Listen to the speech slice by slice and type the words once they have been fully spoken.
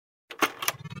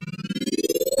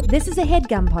This is a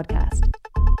HeadGum podcast.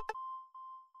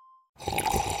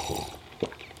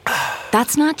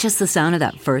 That's not just the sound of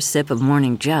that first sip of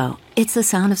Morning Joe. It's the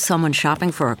sound of someone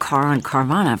shopping for a car on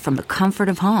Carvana from the comfort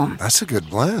of home. That's a good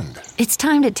blend. It's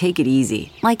time to take it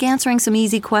easy, like answering some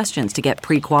easy questions to get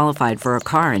pre-qualified for a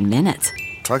car in minutes.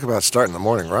 Talk about starting the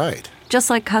morning right. Just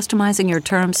like customizing your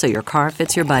terms so your car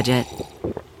fits your budget.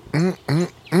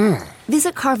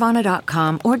 Visit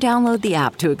Carvana.com or download the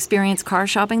app to experience car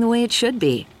shopping the way it should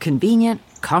be. Convenient,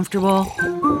 comfortable.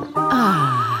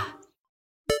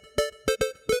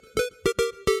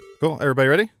 Cool. Everybody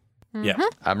ready? Mm-hmm. Yeah.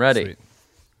 I'm ready. Sweet.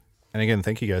 And again,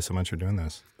 thank you guys so much for doing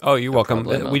this. Oh, you're welcome.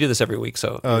 problem. We do this every week,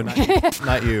 so. Oh,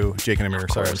 not you, Jake and Amir.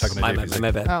 Sorry, I'm talking to My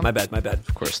JPC. bad. My bad.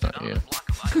 Of course not you.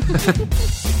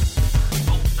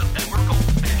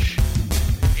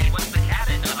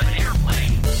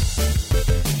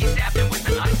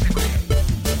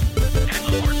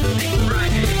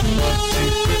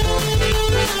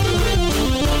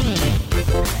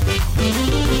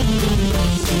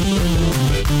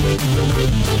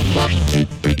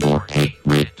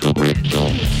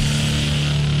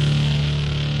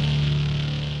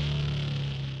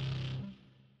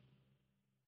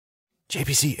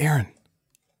 JPC, Aaron.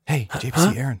 Hey,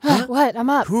 JPC, Aaron. What? I'm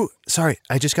up. Sorry,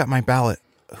 I just got my ballot.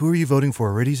 Who are you voting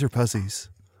for, Riddies or Puzzies?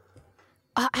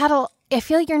 Adel, I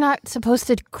feel like you're not supposed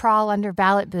to crawl under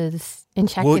ballot booths and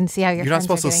check and see how your You're not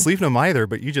friends supposed are to doing. sleep in them either,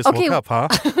 but you just woke up, huh?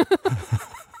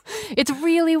 It's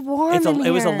really warm in here.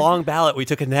 It was a long ballot. We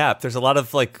took a nap. There's a lot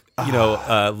of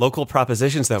local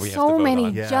propositions that we have to vote many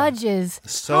on. Yeah. judges.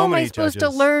 So How am many I supposed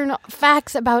judges. to learn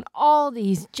facts about all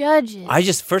these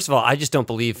judges? First of all, I just don't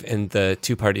believe in the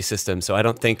two-party system, so I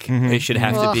don't think it should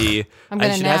have to be. I'm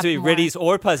gonna It should have to be nap more. Riddies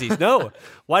or Puzzies. No,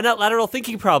 why not lateral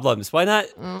thinking problems? Why not?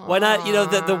 Why not?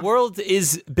 The world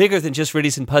is bigger than just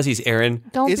Riddies and Puzzies, Aaron.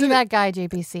 Don't be Isn't that guy,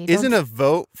 JPC. Isn't a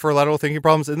vote for lateral thinking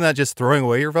problems, isn't that just throwing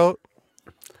away your vote?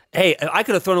 Hey, I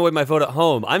could have thrown away my vote at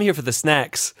home. I'm here for the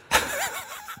snacks.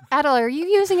 Adel, are you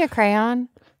using a crayon?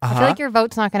 I feel like your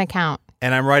vote's not going to count.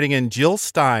 And I'm writing in Jill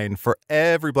Stein for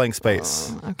every blank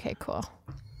space. Okay, cool.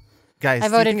 Guys, I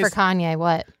do you voted think for Kanye.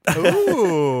 What?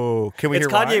 Ooh, can we It's hear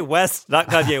Kanye why? West, not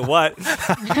Kanye what.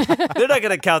 They're not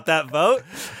going to count that vote.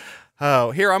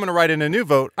 Oh, here, I'm going to write in a new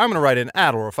vote. I'm going to write in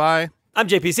Adel Rafai. I'm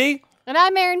JPC. And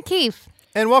I'm Aaron Keefe.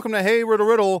 And welcome to Hey Riddle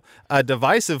Riddle, a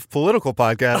divisive political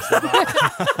podcast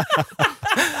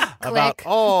about Click.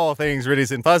 all things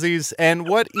Riddies and Fuzzies and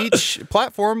what each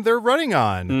platform they're running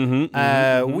on.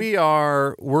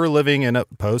 We're living in a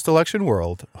post-election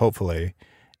world, hopefully,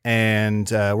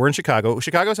 and we're in Chicago.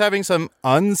 Chicago's having some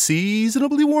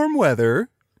unseasonably warm weather.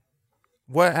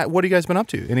 What have you guys been up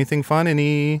to? Anything fun?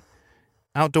 Any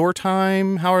outdoor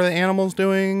time? How are the animals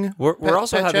doing? We're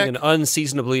also Pet having check? an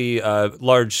unseasonably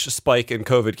large spike in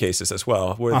COVID cases as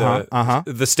well. We're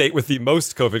the state with the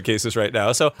most COVID cases right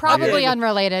now. So Probably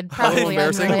unrelated. Probably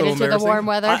Embarrassing, a unrelated little to the warm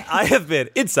weather. I have been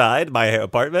inside my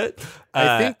apartment.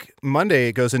 I think Monday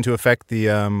it goes into effect the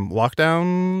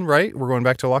lockdown, right? We're going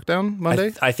back to lockdown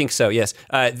Monday? I think so, yes.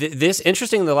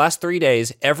 Interesting, in the last 3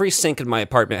 days, every sink in my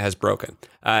apartment has broken.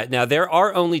 Now, there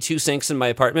are only 2 sinks in my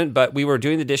apartment, but we were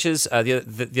doing the dishes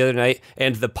the other night,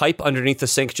 and the pipe underneath the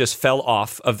sink just fell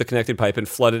off of the connecting pipe and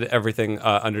flooded everything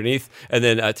underneath. And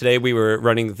then today we were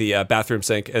running the bathroom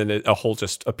sink, and a hole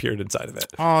just appeared inside of it.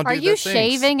 Oh, dude, Are you that stinks.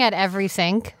 shaving at every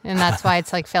sink, and that's why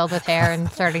it's like filled with hair and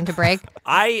starting to break?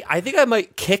 I think I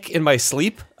might kick in my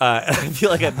sleep. I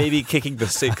feel like I may be kicking the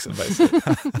sinks in my sleep.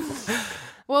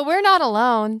 Well, we're not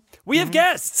alone. We have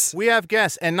guests. We have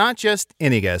guests, and not just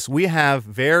any guests. We have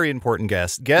very important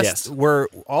guests. Guests Yes. where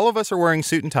all of us are wearing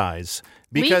suit and ties.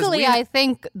 Because Legally, I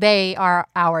think they are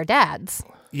our dads.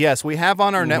 yes, we have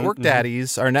on our network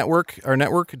daddies, our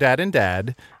network dad and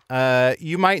dad.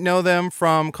 You might know them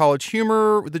from College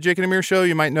Humor, the Jake and Amir show.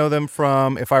 You might know them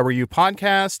from If I Were You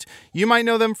podcast. You might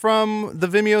know them from the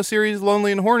Vimeo series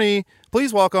Lonely and Horny.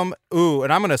 Please welcome,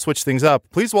 and I'm going to switch things up.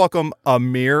 Please welcome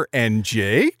Amir and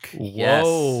Jake. Yes.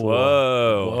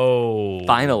 Whoa.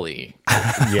 Finally.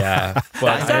 Yeah.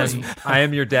 Well, I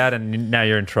am your dad, and now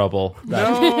you're in trouble.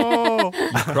 No.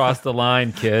 You crossed the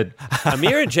line, kid.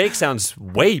 Amir and Jake sounds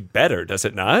way better, does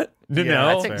it not?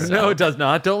 No, it does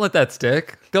not. Don't let that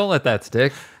stick. Don't let that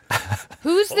stick.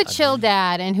 Who's the chill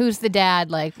dad, and who's the dad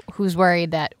who's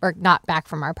worried that we're not back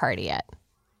from our party yet?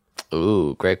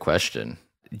 Ooh, great question.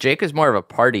 Jake is more of a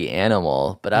party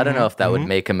animal, but I don't know if that would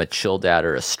make him a chill dad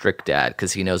or a strict dad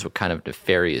because he knows what kind of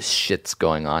nefarious shit's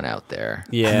going on out there.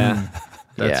 Yeah.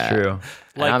 That's true.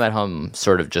 And I'm at home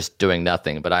sort of just doing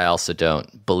nothing, but I also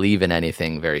don't believe in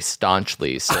anything very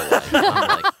staunchly, so I'm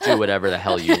like, do whatever the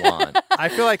hell you want. I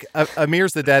feel like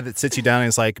Amir's the dad that sits you down and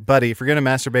is like, buddy, if you're going to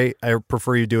masturbate, I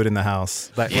prefer you do it in the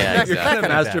house. Yeah, You're going to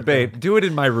masturbate. Do it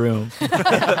in my room.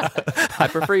 I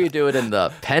prefer you do it in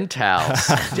the penthouse,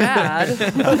 Dad.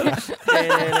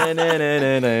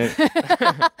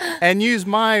 And use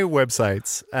my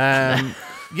websites.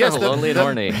 Yes, Lonely and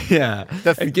horny. Yeah.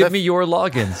 And give me your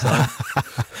login, son.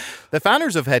 The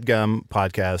founders of Headgum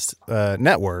Podcast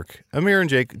Network, Amir and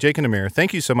Jake and Amir,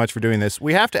 thank you so much for doing this.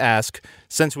 We have to ask,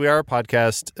 since we are a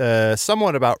podcast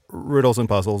somewhat about riddles and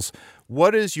puzzles,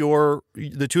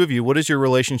 the two of you, what is your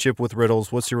relationship with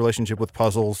riddles? What's your relationship with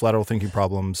puzzles, lateral thinking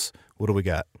problems? What do we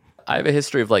got? I have a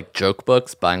history of like joke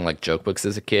books, buying like joke books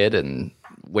as a kid. And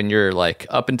when you're like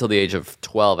up until the age of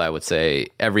 12, I would say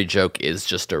every joke is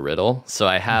just a riddle. So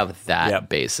I have that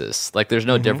basis. Like there's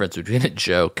no difference between a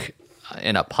joke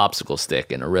and a popsicle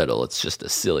stick and a riddle. It's just a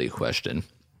silly question.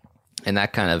 And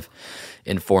that kind of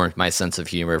informed my sense of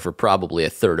humor for probably a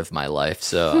third of my life.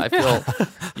 So I feel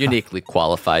uniquely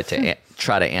qualified to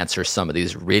try to answer some of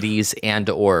these riddies and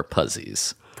or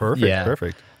puzzies.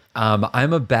 Perfect.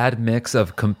 I'm a bad mix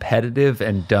of competitive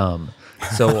and dumb.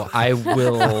 So I'm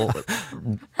going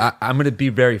to be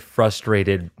very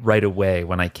frustrated right away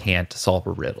when I can't solve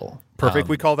a riddle. Perfect.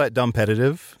 We call that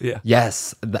dumbpetitive. Yeah.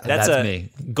 Yes, that's me.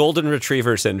 Golden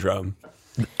retriever syndrome.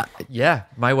 Yeah,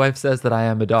 my wife says that I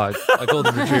am a dog, a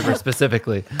golden retriever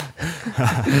specifically.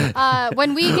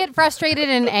 When we get frustrated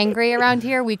and angry around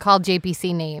here, we call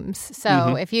JPC names.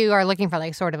 So if you are looking for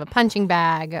like sort of a punching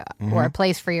bag or a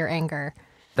place for your anger.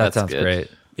 That sounds good.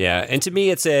 great. Yeah, and to me,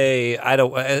 it's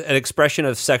an expression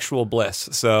of sexual bliss.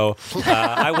 So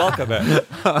I welcome it.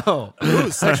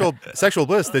 Ooh, sexual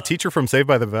bliss. The teacher from Saved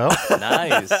by the Bell.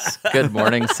 Nice. Good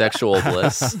morning, sexual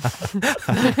bliss.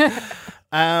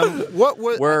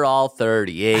 We're all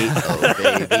 38, oh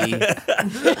baby.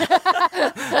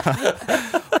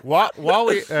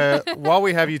 While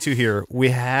we have you two here, we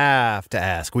have to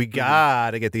ask. We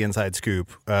gotta get the inside scoop.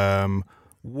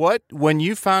 When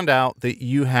you found out that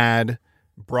you had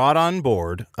brought on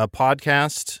board a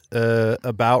podcast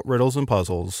about riddles and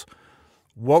puzzles,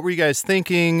 what were you guys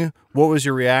thinking? What was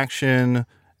your reaction?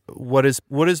 What has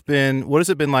it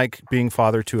been like being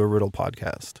father to a riddle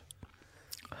podcast?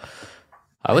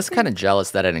 I was kind of jealous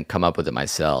that I didn't come up with it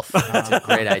myself. It's a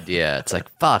great idea. It's like,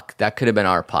 fuck, that could have been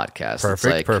our podcast.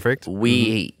 Perfect.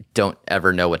 We don't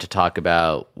ever know what to talk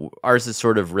about. Ours is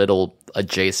sort of riddle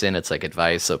adjacent. It's like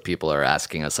advice. So people are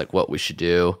asking us like what we should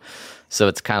do. So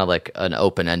it's kind of like an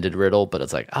open-ended riddle, but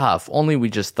it's like, if only we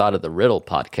just thought of the riddle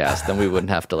podcast, then we wouldn't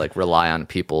have to like rely on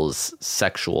people's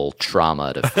sexual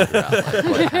trauma to figure out like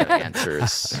what kind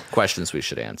of questions we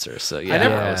should answer. So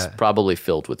I was probably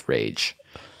filled with rage.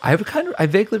 I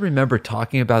vaguely remember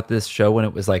talking about this show when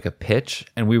it was like a pitch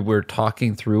and we were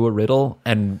talking through a riddle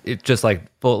and it just like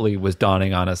fully was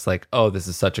dawning on us like, oh, this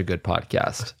is such a good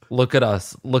podcast. Look at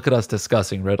us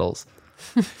discussing riddles.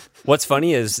 What's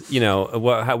funny is,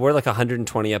 we're like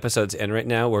 120 episodes in right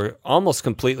now. We're almost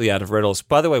completely out of riddles.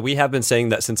 By the way, we have been saying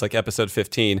that since like episode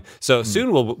 15. So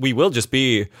soon we will just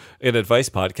be an advice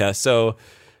podcast. So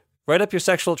write up your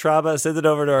sexual trauma, send it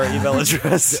over to our email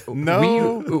address.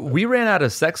 No. We ran out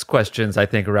of sex questions, I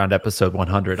think, around episode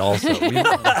 100 also.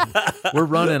 We're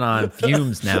running on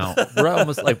fumes now. We're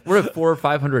almost like, we're at 400 or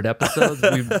 500 episodes.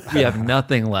 We have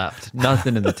nothing left.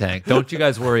 Nothing in the tank. Don't you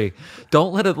guys worry.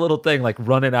 Don't let a little thing like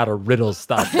running out of riddles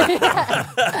stop.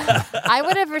 I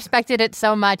would have respected it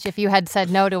so much if you had said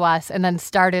no to us and then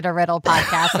started a riddle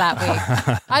podcast that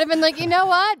week. I'd have been like, you know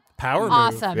what? Power move.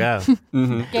 Awesome. Yeah.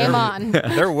 Game on.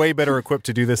 They're way better equipped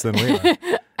to do this than we are.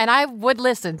 And I would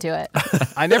listen to it.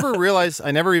 I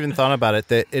never even thought about it,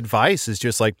 that advice is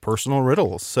just like personal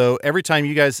riddles. So every time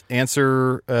you guys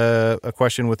answer a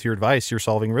question with your advice, you're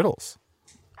solving riddles.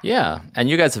 Yeah. And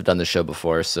you guys have done the show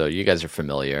before, so you guys are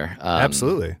familiar.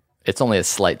 Absolutely. It's only a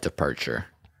slight departure.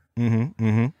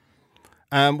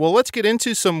 Well, let's get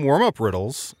into some warm-up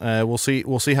riddles. We'll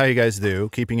see how you guys do,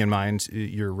 keeping in mind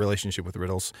your relationship with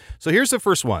riddles. So here's the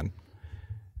first one.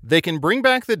 They can bring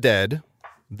back the dead.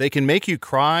 They can make you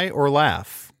cry or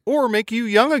laugh, or make you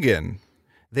young again.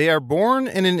 They are born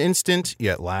in an instant,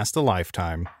 yet last a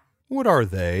lifetime. What are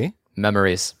they?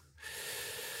 Memories.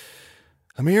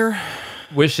 Amir?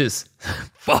 Wishes.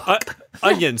 Fuck.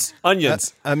 Onions.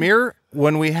 Amir,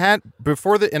 when we had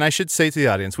and I should say to the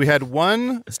audience, we had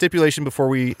one stipulation before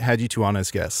we had you two on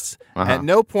as guests. At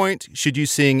no point should you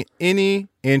sing any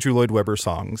Andrew Lloyd Webber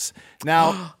songs.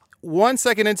 Now, 1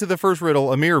 second into the first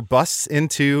riddle, Amir busts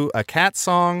into a cat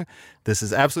song This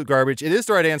is absolute garbage. It is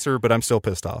the right answer, but I'm still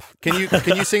pissed off. Can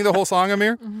you sing the whole song,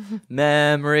 Amir?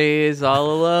 Memories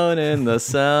all alone in the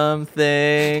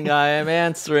something. I am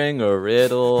answering a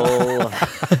riddle.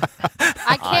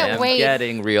 I can't wait.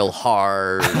 Getting real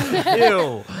hard.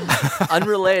 Ew.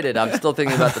 Unrelated. I'm still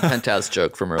thinking about the penthouse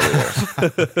joke from earlier.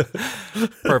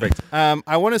 Perfect.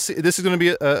 I want to see. This is going to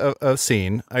be a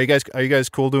scene. Are you guys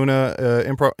cool doing a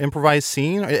improvised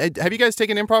scene? Have you guys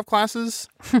taken improv classes?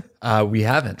 We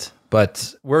haven't,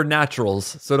 but we're naturals,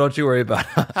 so don't you worry about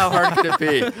it. How hard could it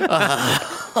be?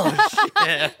 Oh,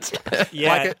 shit.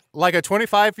 Yeah. Like a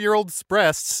 25-year-old's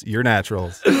breasts, you're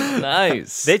naturals.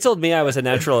 Nice. They told me I was a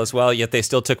natural as well, yet they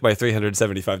still took my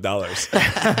 $375.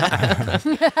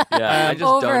 Yeah, I just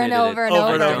Over donated and over and it.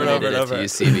 over and over and Donated over. it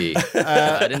to UCB.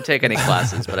 I didn't take any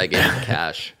classes, but I gave them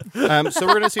cash. So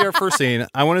we're going to see our first scene.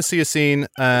 I want to see a scene.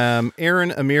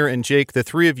 Aaron, Amir, and Jake, the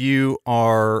three of you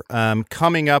are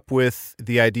coming up with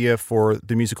the idea for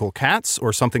the musical Cats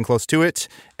or something close to it.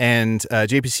 And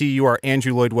JPC, you are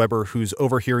Andrew Lloyd Webber, who's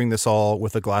overhearing this all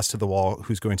with a glass to the wall,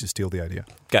 who's going to steal the idea.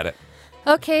 Got it.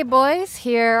 Okay, boys,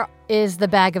 here is the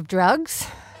bag of drugs.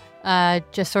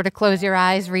 Just sort of close your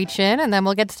eyes, reach in, and then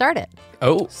we'll get started.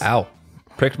 Oh, ow.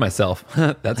 Pricked myself.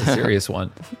 That's a serious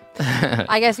one.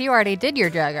 I guess you already did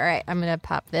your drug. All right, I'm going to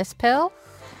pop this pill.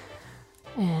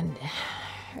 And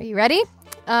are you ready?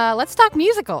 Let's talk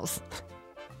musicals.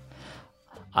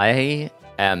 I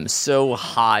am so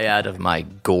high out of my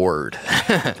gourd.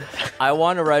 I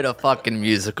want to write a fucking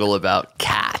musical about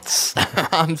cats.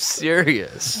 I'm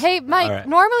serious. Hey, Mike, All right.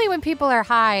 normally when people are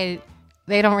high,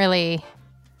 they don't really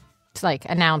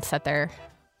announce that they're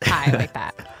high like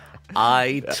that.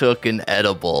 I took an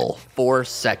edible 4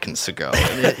 seconds ago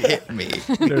and it hit me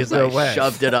because no I way.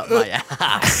 shoved it up my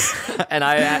ass. And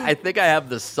I think I have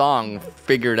the song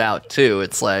figured out too.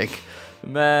 It's like,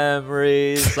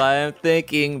 memories, I am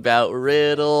thinking about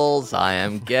riddles, I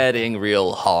am getting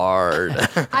real hard.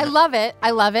 I love it.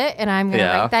 And I'm going to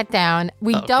Yeah. write that down.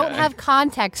 We don't Okay. have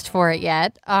context for it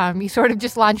yet. You sort of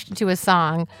just launched into a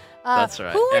song. That's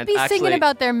right. Who would And be singing actually-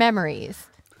 about their memories?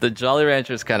 The Jolly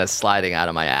Rancher's kind of sliding out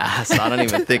of my ass. I don't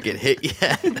even think it hit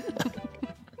yet.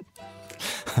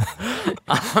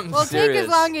 I'm Well, serious. take as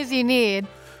long as you need.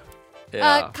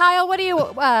 Yeah. Kyle, what do you?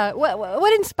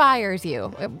 What inspires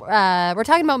you? We're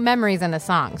talking about memories in the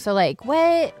song. So, like,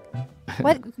 what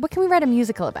can we write a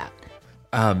musical about?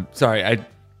 Sorry,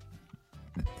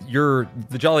 you're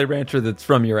the Jolly Rancher that's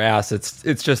from your ass.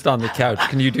 It's just on the couch.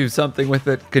 Can you do something with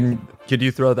it? Could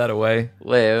you throw that away?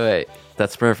 Wait.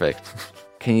 That's perfect.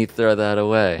 Can you throw that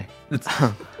away?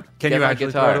 Can Get you my actually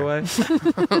guitar. throw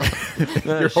it away?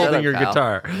 You're Shut holding up, your pal.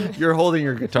 guitar. You're holding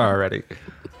your guitar already.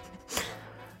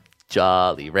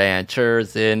 Jolly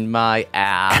Rancher's in my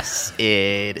ass.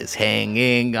 It is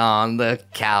hanging on the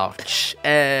couch.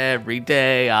 Every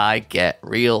day I get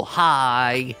real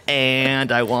high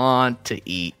and I want to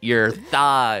eat your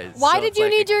thighs. Why So did it's you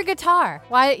like need your guitar?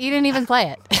 Why you didn't even play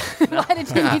it? Why did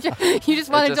you need you just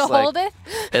wanted just to hold like-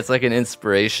 it? It's like an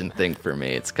inspiration thing for me.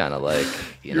 It's kind of like,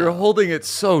 You're holding it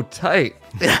so tight.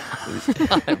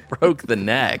 I broke the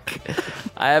neck.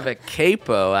 I have a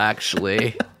capo,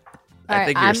 actually. All I right,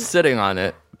 think you're sitting on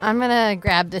it. I'm gonna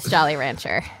grab this Jolly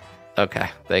Rancher. Okay,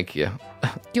 thank you. Do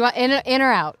you want in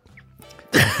or out?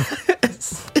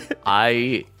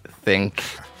 I think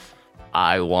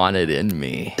I want it in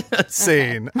me.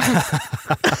 Scene.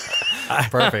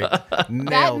 Perfect. That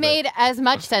Nailed it. made as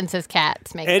much sense as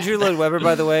cats make. Andrew Lloyd Webber,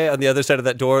 by the way, on the other side of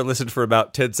that door, listened for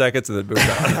about 10 seconds and then moved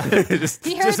on.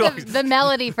 He heard the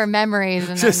melody for memories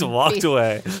and just then walked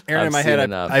away. Aaron, in I've my seen head,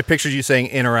 enough. I pictured you saying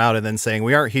in or out and then saying,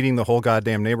 we aren't heating the whole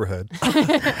goddamn neighborhood.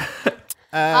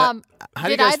 How do you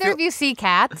Did guys either feel? of you see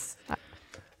Cats?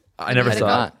 I never I did saw it.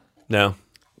 not. No.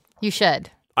 You should.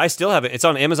 I still haven't. It's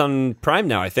on Amazon Prime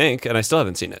now, I think, and I still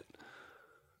haven't seen it.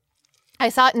 I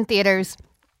saw it in theaters.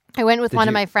 I went with one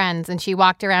of you- my friends, and she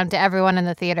walked around to everyone in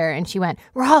the theater, and she went,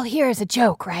 "We're all here as a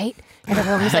joke, right?" And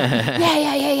everyone was like,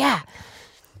 "Yeah."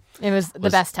 It was the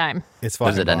best time. It's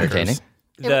Was fucking it entertaining?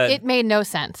 The- It made no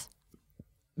sense.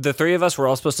 The three of us were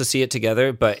all supposed to see it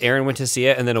together, but Aaron went to see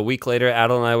it, and then a week later,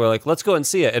 Adel and I were like, "Let's go and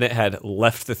see it," and it had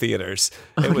left the theaters.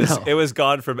 It was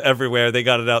gone from everywhere. They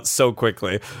got it out so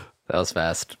quickly. That was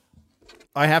fast.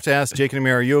 I have to ask, Jake and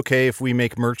Amir, are you okay if we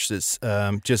make merch that's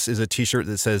just as a T-shirt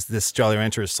that says "This Jolly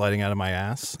Rancher is sliding out of my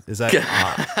ass"? Is that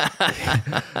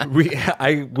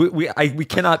We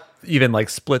cannot even like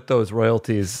split those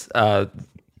royalties.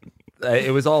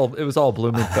 It was all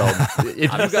Blumenfeld.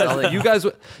 If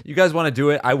you guys want to do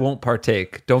it, I won't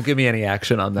partake. Don't give me any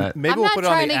action on that. maybe I'm we'll not put it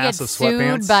on trying the to ass get of sued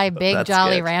sweatpants? by Big That's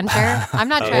Jolly good. Rancher. I'm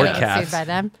not trying to get cats. sued by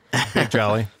them. Big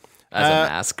Jolly. As a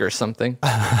mask or something.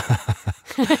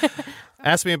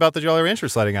 Ask me about the Jolly Rancher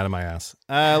sliding out of my ass.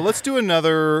 Let's do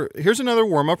another. Here's another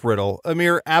warm-up riddle.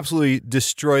 Amir absolutely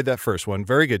destroyed that first one.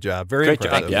 Very good job. Very Great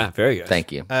impressive. job. Yeah, very good.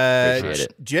 Thank you. Appreciate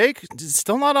it. Jake,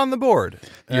 still not on the board.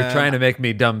 You're trying to make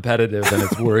me dumb-petitive, and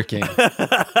it's working.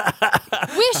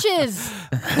 Wishes.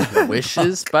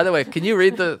 Wishes? By the way, can you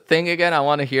read the thing again? I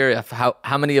want to hear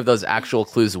how many of those actual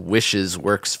clues wishes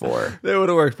works for. They would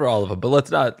have worked for all of them, but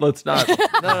let's not. No,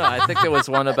 I think there was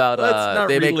one about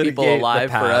they make people relitigate alive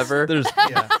the past. forever. There's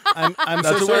I'm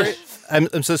so sorry.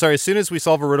 I'm so sorry. As soon as we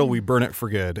solve a riddle, we burn it for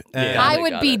good. Yeah. I they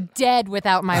would got be it. dead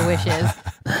without my wishes.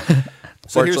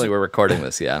 Fortunately, we're recording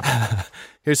this, yeah.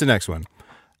 Here's the next one.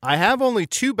 I have only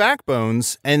 2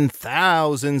 backbones and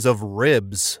thousands of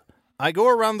ribs. I go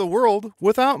around the world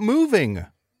without moving.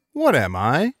 What am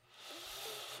I?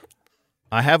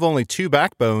 I have only 2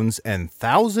 backbones and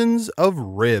thousands of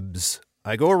ribs.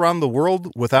 I go around the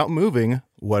world without moving.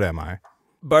 What am I?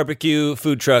 Barbecue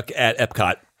food truck at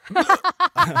Epcot.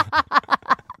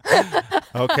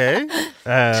 Okay.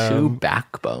 2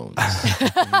 backbones.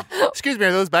 Excuse me,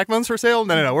 are those backbones for sale?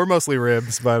 No. We're mostly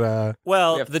ribs, but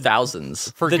Well, We have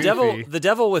thousands. for the Goofy.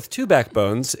 devil with 2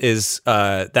 backbones is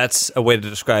that's a way to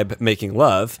describe making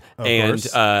love. And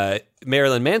course.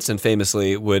 Marilyn Manson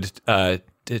famously would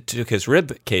took his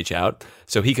rib cage out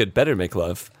so he could better make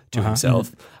love to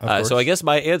himself. So I guess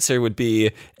my answer would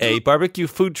be a barbecue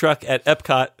food truck at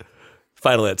Epcot.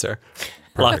 Final answer.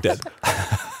 Locked in.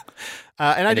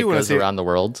 And I And do it want to goes see around the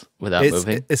world without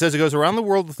moving. It says it goes around the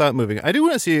world without moving. I do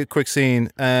want to see a quick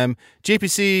scene.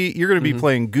 JPC, you're going to be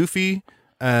playing Goofy,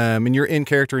 and you're in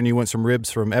character, and you want some ribs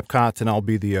from Epcot, and I'll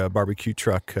be the barbecue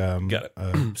truck Got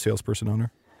it. salesperson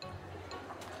owner.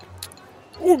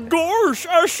 Oh, gosh,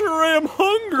 I sure am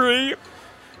hungry.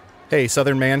 Hey,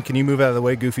 Southern man, can you move out of the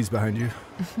way? Goofy's behind you.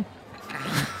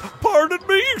 Pardon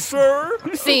me, sir.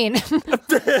 Scene.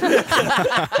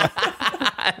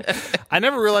 I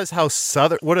never realized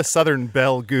what a Southern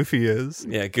belle Goofy is.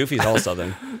 Yeah, Goofy's all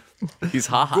Southern. He's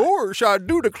ha-ha. Gosh, I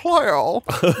do declare.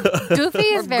 Goofy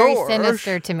is very Gosh.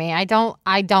 sinister to me. I don't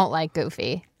like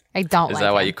Goofy. I don't Is like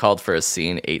that why him. you called for a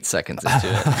scene 8 seconds into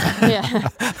it? Yeah.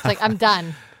 It's like, I'm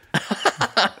done.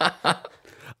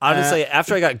 Honestly,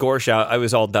 after I got Gorsh out, I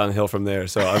was all downhill from there.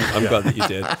 So I'm glad that you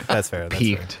did. That's fair. That's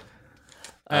peaked.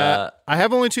 fair. I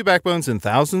have only 2 backbones and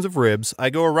thousands of ribs. I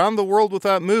go around the world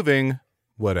without moving.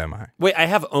 What am I? Wait, I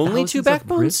have only 2 Thousands of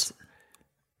backbones? ribs?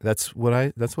 That's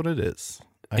what it is.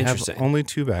 I have Interesting. only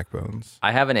 2 backbones.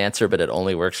 I have an answer, but it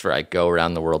only works for I go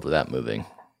around the world without moving.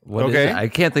 What is Okay. it? I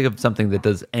can't think of something that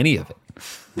does any of it.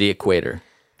 The equator.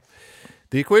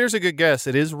 The equator's a good guess.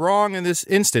 It is wrong in this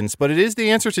instance, but it is the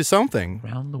answer to something.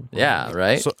 Around the world. Yeah,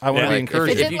 right? So I want to be Like,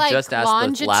 encouraging. Is If it you like just asked the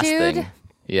last longitude? thing.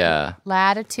 Yeah.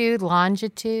 Latitude,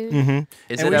 longitude.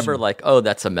 Is it ever like, oh,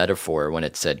 that's a metaphor when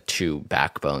it said 2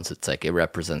 backbones? It's like it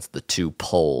represents the 2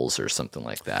 poles or something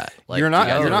like that. Like, You're not- do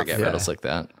you guys you're ever not- get yeah. riddles like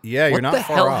that? Yeah, you're What not the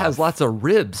far hell off. has lots of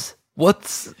ribs?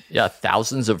 What's Yeah,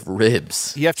 thousands of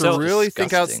ribs. You have to So really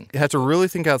think out. disgusting. You have to really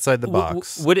think outside the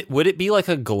box. Would it be like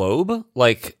a globe?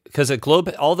 Like, because a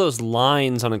globe, all those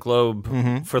lines on a globe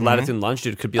for latitude and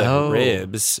longitude could be like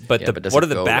ribs, but Yeah, but does what it are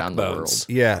the go around the backbones?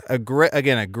 Yeah, a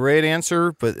great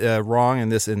answer, but wrong in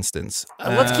this instance.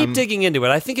 Let's keep digging into it.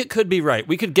 I think it could be right.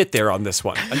 We could get there on this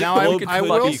one. Now, I Globe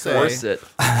will could be say- Force it.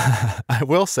 I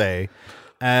will say,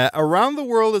 around the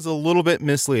world is a little bit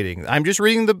misleading. I'm just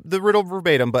reading the riddle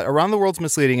verbatim, but around the world's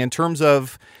misleading in terms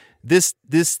of this.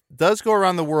 This does go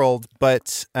around the world,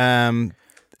 but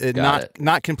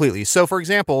not completely. So, for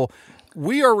example,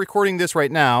 we are recording this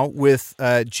right now with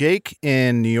Jake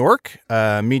in New York,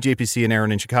 me, JPC, and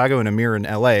Aaron in Chicago, and Amir in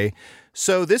LA.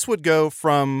 So this would go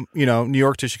from New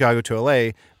York to Chicago to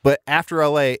LA, but after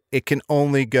LA, it can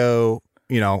only go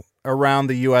around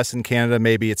the U.S. and Canada.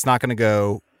 Maybe it's not going to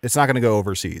go. It's not going to go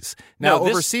overseas. Now, No,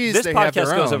 overseas, this they have podcast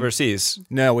their goes own. overseas.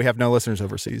 No, we have no listeners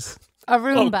overseas. Oh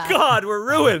Aruba. God, we're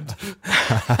ruined.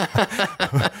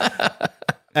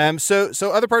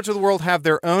 So other parts of the world have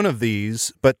their own of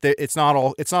these, but it's not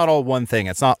all one thing.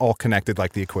 It's not all connected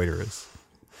like the equator is.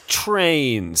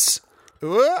 Trains,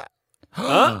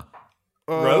 Uh,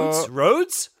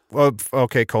 roads.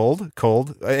 okay,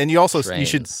 cold, and you also you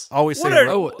should Trains. always say.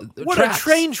 What are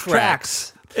train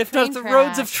tracks? If not Train the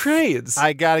roads of tracks. trains.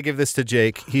 I gotta give this to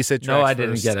Jake. He said No, tracks I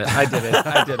didn't first. get it.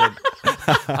 I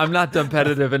didn't. I'm not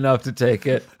competitive enough to take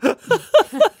it.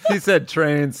 He said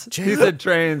trains. He said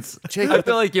trains. Jake, I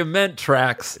feel like you meant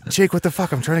tracks. Jake, what the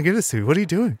fuck? I'm trying to give this to you. What are you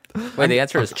doing? Wait, the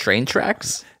answer is train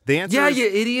tracks? The answer Yeah, is, you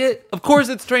idiot. Of course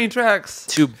it's train tracks.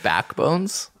 2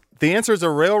 backbones? the answer is a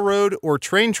railroad or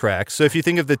train tracks. So if you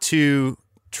think of the two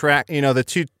track, the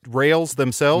two rails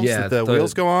themselves Yeah, that the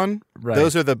wheels go on. Right.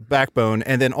 Those are the backbone,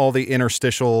 and then all the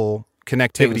interstitial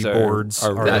connectivity boards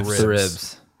are That's the the ribs.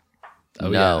 ribs. Oh,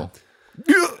 no.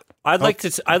 I'd like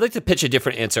to pitch a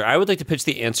different answer. I would like to pitch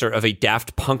the answer of a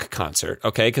Daft Punk concert,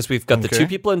 okay? Because we've got the two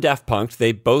people in Daft Punk.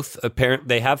 They both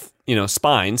they have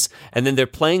spines, and then they're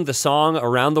playing the song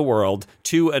around the world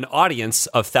to an audience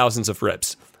of thousands of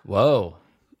ribs. Whoa,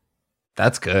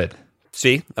 that's good.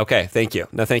 See? Okay, thank you.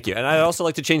 No, thank you. And I'd also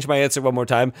like to change my answer one more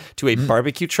time to a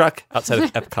barbecue truck outside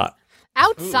of Epcot.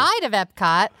 Outside of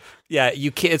Epcot. Yeah,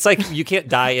 you can't. It's like you can't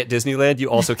die at Disneyland. You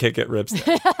also can't get ribs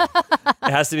there.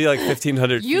 It has to be like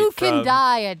 1,500 You feet can from...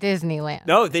 die at Disneyland.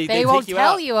 No, they won't take you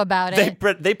tell out. you about it.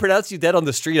 They pronounce you dead on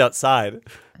the street outside.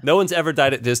 No one's ever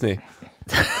died at Disney.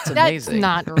 It's That's amazing.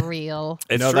 not real.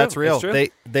 It's No, true. that's real. It's true.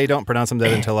 They don't pronounce them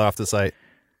dead until off the site.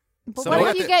 But So what we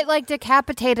if got you get like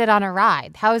decapitated on a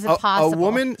ride? How is it possible? A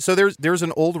woman. So there's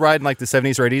an old ride in like the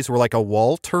 70s or 80s where like a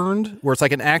wall turned, where it's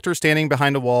like an actor standing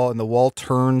behind a wall and the wall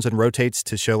turns and rotates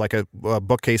to show like a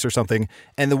bookcase or something,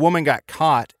 and the woman got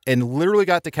caught and literally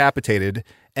got decapitated,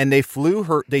 and they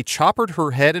choppered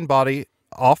her head and body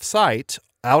off site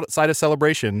outside of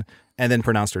Celebration, and then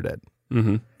pronounced her dead.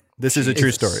 Mm-hmm. This is a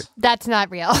true story. That's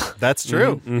not real. That's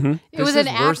true. Mm-hmm. It was This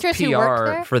an is worse actress PR who worked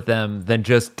there. for them than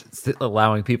just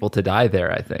allowing people to die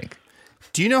there, I think.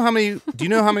 Do you know how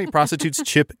many prostitutes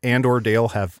Chip and or Dale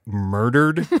have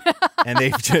murdered, and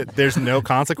there's no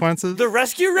consequences? The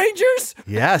Rescue Rangers?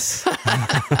 Yes.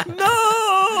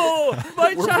 No,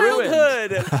 my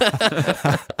childhood.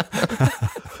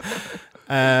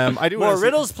 I do More wanna see-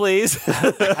 riddles, please.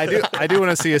 I do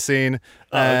want to see a scene.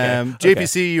 Okay.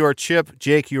 JPC, you are Chip.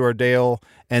 Jake, you are Dale,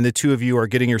 and the two of you are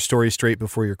getting your story straight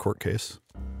before your court case.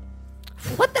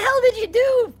 What the hell did you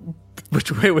do?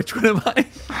 Which one am I?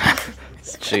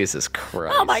 Jesus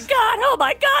Christ. Oh my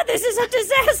god, this is a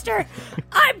disaster.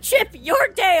 I'm Chip, you're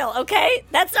Dale, okay?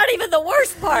 That's not even the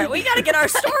worst part. We gotta get our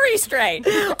story straight.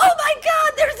 Oh my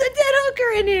god, there's a dead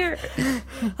hooker in here.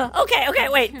 Okay,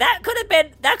 wait, that could have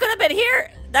been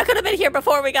here. That could have been here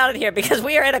before we got in here because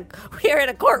we are in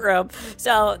a courtroom.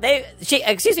 So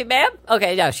excuse me, ma'am?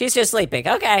 Okay, no, she's just sleeping.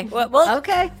 Okay. We'll It's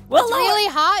lower. really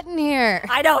hot in here.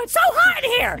 I know, it's so hot in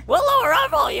here. We'll lower our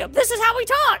volume. This is how we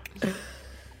talk.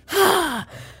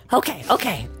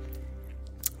 Okay.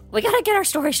 We gotta get our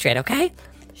story straight, okay?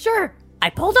 Sure. I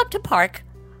pulled up to park.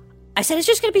 I said, it's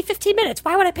just gonna be 15 minutes.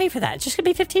 Why would I pay for that? It's just gonna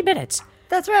be 15 minutes.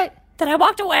 That's right. Then I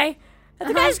walked away, and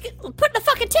the guy's putting a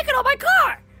fucking ticket on my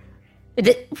car. And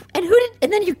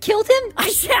then you killed him? I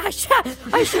stabbed him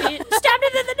in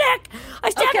the neck. I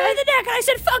stabbed him in the neck, and I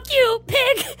said, fuck you,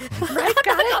 pig. Right,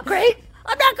 got it, great.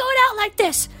 I'm not going out like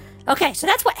this. Okay, so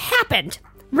that's what happened.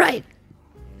 Right.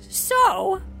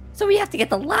 So we have to get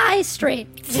the lies straight.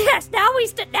 Yes, now we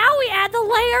add the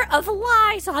layer of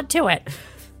lies onto it.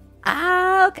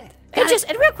 Okay. And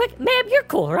real quick, ma'am, you're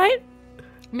cool, right?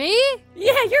 Me?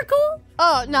 Yeah, you're cool.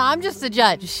 Oh no, I'm just the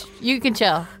judge. You can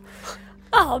chill.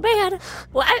 Oh man.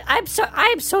 Well,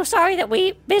 I'm so sorry that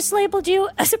we mislabeled you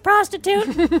as a prostitute.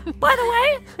 By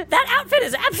the way, that outfit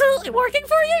is absolutely working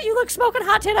for you. You look smoking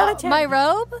hot 10 out of 10. My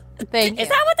robe? Thank you. Is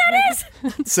that what that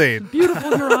is? Insane.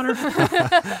 Beautiful, Your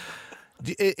Honor.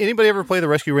 Anybody ever play the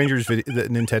Rescue Rangers the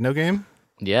Nintendo game?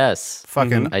 Yes.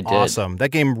 Fucking I did. awesome.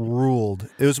 That game ruled.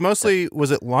 It was mostly,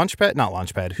 was it Launchpad? Not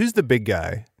Launchpad. Who's the big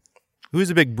guy? Who's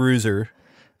the big bruiser?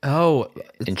 Oh,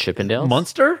 In Chippendale?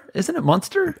 Munster? Isn't it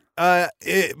Munster?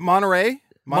 Monterey?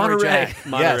 Monterey. Jack.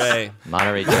 Monterey. Yes.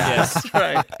 Monterey Jack.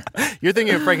 Right. You're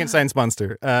thinking of Frankenstein's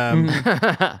monster.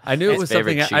 I knew it was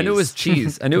something. favorite I knew it was cheese.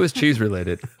 cheese. I knew it was cheese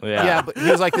related. Yeah, but he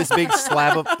was like this big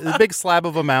slab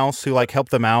of a mouse who like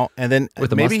helped them out, and then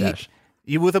With a maybe mustache.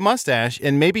 with a mustache,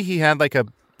 and maybe he had like a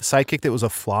sidekick that was a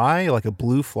fly, like a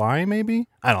blue fly, maybe.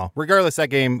 I don't know. Regardless, that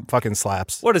game fucking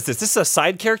slaps. What is this? This is a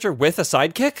side character with a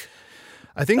sidekick?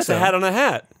 I think That's so. a hat on a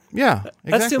hat. Yeah,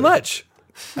 That's too much.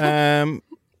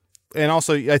 And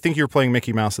also, I think you were playing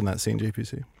Mickey Mouse in that scene,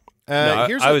 JPC. No,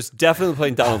 I was definitely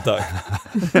playing Donald Duck.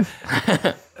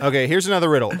 Okay, here's another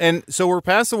riddle. And so we're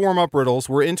past the warm-up riddles.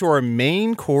 We're into our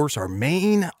main course, our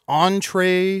main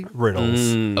entree riddles.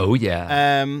 Oh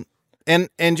yeah.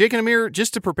 And Jake and Amir,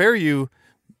 just to prepare you,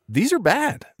 these are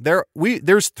bad.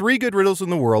 There's 3 good riddles in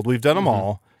the world. We've done them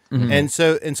all. And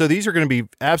so these are going to be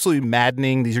absolutely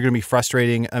maddening. These are going to be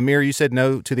frustrating. Amir, you said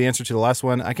no to the answer to the last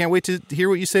one. I can't wait to hear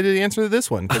what you say to the answer to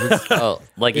this one.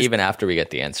 Even after we get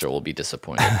the answer, we'll be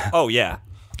disappointed. Oh, yeah.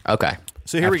 Okay.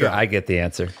 So here we go. I get the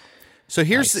answer. So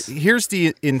here's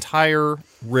the entire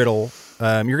riddle.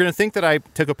 You're going to think that I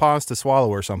took a pause to swallow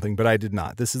or something, but I did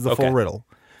not. This is the full riddle.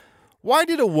 Why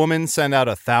did a woman send out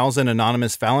 1,000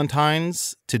 anonymous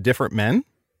Valentines to different men?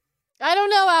 I don't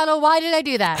know, Aldo. Why did I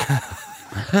do that?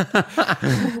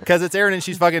 Because it's Aaron and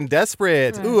she's fucking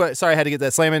desperate. Ooh, sorry, I had to get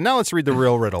that slam in. Now let's read the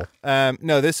real riddle.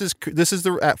 No, this is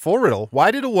the full riddle.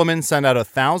 Why did a woman send out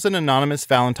 1,000 anonymous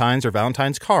Valentines or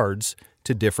Valentine's cards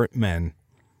to different men?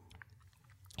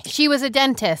 She was a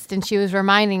dentist, and she was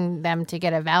reminding them to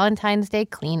get a Valentine's Day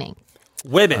cleaning.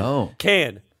 Women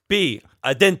can be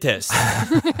a dentist.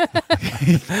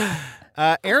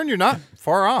 Aaron, you're not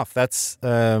far off. That's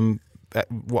a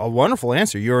wonderful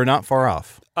answer. You are not far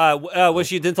off. Was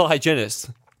she a dental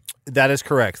hygienist? That is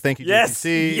correct. Thank you, Yes.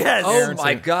 JPC. Yes. Oh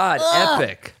my God,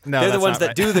 epic. No, They're the that's ones not that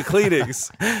right. do the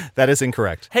cleanings. That is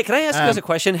incorrect. Hey, can I ask you guys a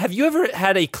question? Have you ever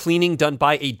had a cleaning done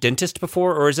by a dentist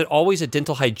before, or is it always a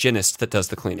dental hygienist that does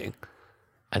the cleaning?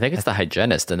 I think it's the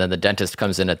hygienist, and then the dentist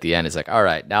comes in at the end. He's like, all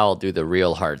right, now I'll do the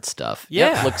real hard stuff.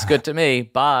 Yeah. Yep, looks good to me.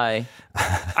 Bye.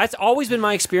 That's always been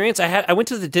my experience. I went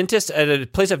to the dentist at a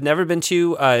place I've never been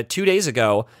to 2 days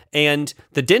ago, and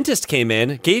the dentist came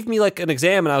in, gave me like an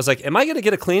exam, and I was like, am I going to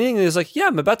get a cleaning? And he was like, yeah,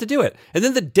 I'm about to do it. And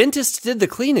then the dentist did the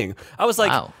cleaning. I was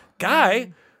like, Wow.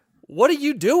 Guy, what are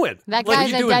you doing? That What are guy's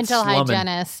you a doing? dental slumming?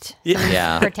 hygienist.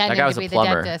 Yeah. Pretending that guy was to be a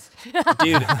plumber. the dentist.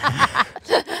 Dude.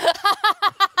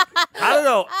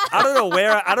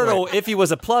 I don't know if he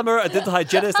was a plumber, a dental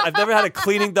hygienist. I've never had a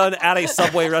cleaning done at a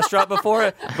Subway restaurant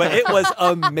before, but it was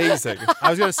amazing. I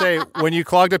was going to say, when you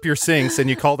clogged up your sinks and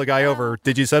you called the guy over,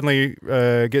 did you suddenly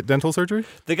get dental surgery?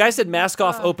 The guy said mask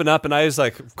off, open up, and I was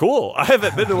like, cool. I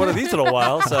haven't been to one of these in a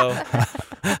while, so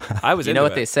I was You know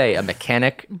what they say? A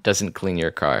mechanic doesn't clean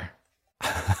your car.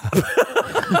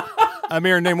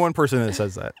 Amir, name one person that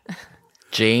says that.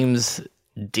 James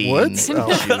Dean What? Jr.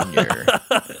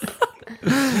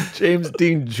 James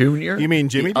Dean Jr.? You mean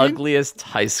Jimmy Dean? Ugliest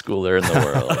high schooler in the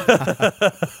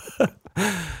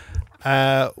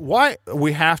world. Why?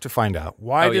 We have to find out.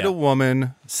 Why did yeah. a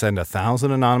woman send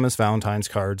 1,000 anonymous Valentine's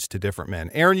cards to different men?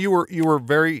 Aaron, you were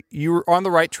on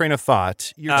the right train of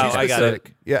thought. You're too I got specific.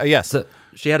 it. Yeah. Yes. So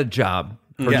she had a job.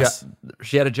 Yes.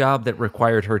 She had a job that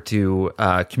required her to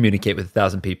communicate with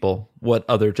 1,000 people. What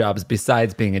other jobs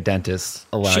besides being a dentist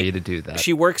allow you to do that?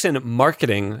 She works in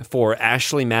marketing for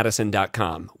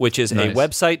AshleyMadison.com, which is Nice. a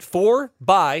website for,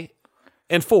 by,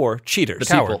 and for cheaters.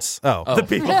 Cowards. Oh. The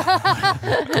people.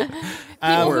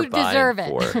 People Or who buying deserve it.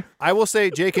 for. I will say,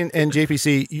 Jake and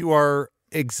JPC, you are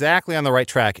exactly on the right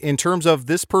track in terms of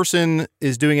this person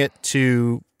is doing it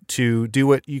to do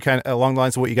what you kind of along the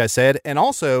lines of what you guys said, and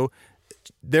also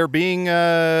they're being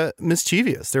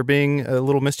mischievous. They're being a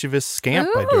little mischievous scamp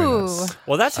by doing this.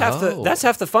 Well, that's half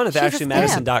the fun of She's a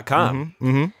AshleyMadison.com.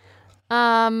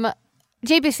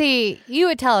 JPC, you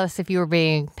would tell us if you were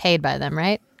being paid by them,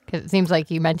 right? Because it seems like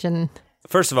you mentioned.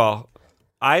 First of all,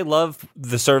 I love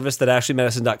the service that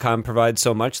AshleyMadison.com provides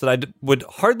so much that I would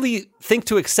hardly think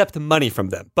to accept money from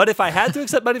them. But if I had to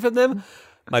accept money from them,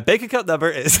 my bank account number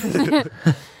is...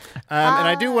 And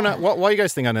I do want to, while you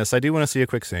guys think on this, I do want to see a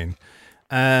quick scene.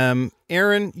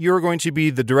 Aaron, you're going to be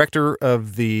the director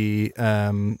of the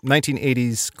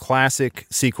 1980s classic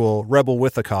sequel, Rebel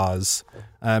with a Cause,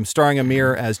 starring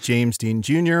Amir as James Dean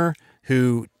Jr.,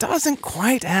 who doesn't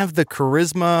quite have the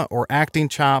charisma or acting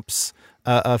chops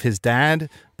of his dad,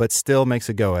 but still makes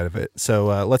a go out of it.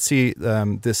 So let's see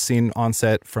this scene on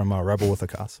set from Rebel with a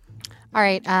Cause. All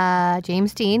right,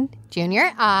 James Dean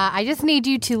Jr., I just need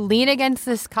you to lean against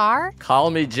this car. Call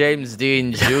me James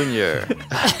Dean Jr.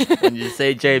 When you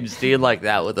say James Dean like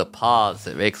that with a pause,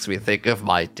 it makes me think of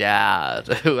my dad,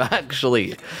 who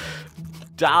actually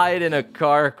died in a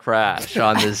car crash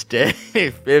on this day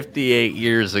 58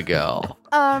 years ago.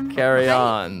 Carry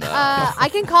on. I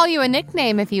can call you a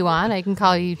nickname if you want. I can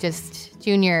call you just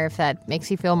Junior if that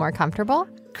makes you feel more comfortable.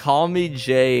 Call me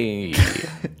Jay.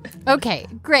 Okay,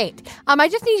 great. I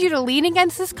just need you to lean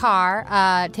against this car,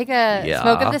 take a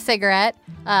smoke of the cigarette,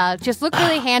 just look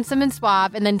really handsome and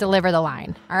suave, and then deliver the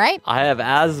line. All right? I have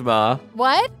asthma,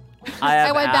 What?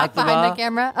 I went back behind asthma. the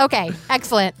camera. Okay,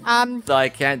 excellent. so I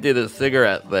can't do the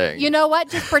cigarette thing. You know what?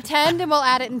 Just pretend, and we'll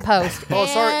add it in post. Oh,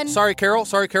 And- sorry,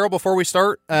 Carol. Before we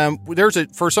start,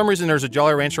 for some reason there's a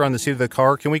Jolly Rancher on the seat of the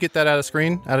car. Can we get that out of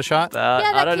shot? Yeah,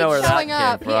 that I don't know where keeps that showing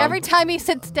up. came from. Every time he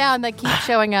sits down, that keeps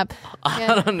showing up.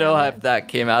 I don't know if that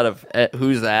came out of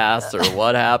whose ass or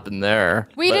what happened there.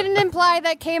 We but- didn't imply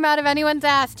that came out of anyone's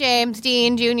ass, James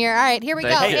Dean Jr. All right, here we go.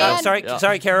 Thank you. Hey, And-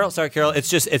 sorry, Carol.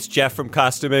 It's Jeff from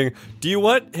costuming. Do you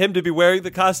want him to be wearing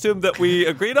the costume that we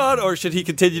agreed on, or should he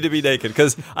continue to be naked?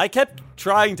 Because I kept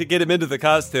trying to get him into the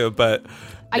costume, but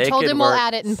I told Naked him we'll works.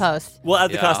 add it in post. we'll add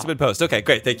the Yeah. costume in post. Okay,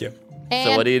 great, thank you. And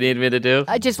So what do you need me to do?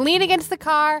 just lean against the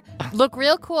car, look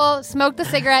real cool, smoke the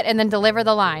cigarette, and then deliver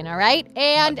the line. All right?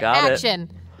 And Got it. action.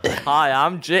 Hi,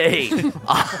 I'm Jake.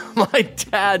 My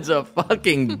dad's a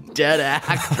fucking dead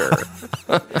actor.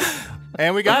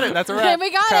 And we got it. That's a wrap. And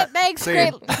we got it. Thanks. See.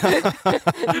 Great.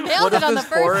 Nailed it on the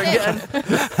first day.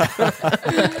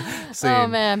 Scene. Oh,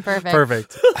 man. Perfect.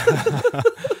 Perfect.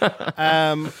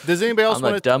 Does anybody else I'm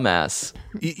a want to? dumbass.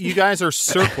 You guys are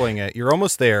circling it. You're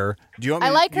almost there. Do you want me?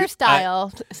 I like her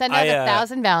style. Send out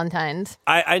 1,000 Valentines.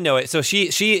 I know it. So she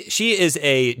is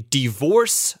a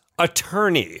divorce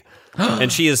attorney,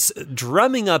 and she is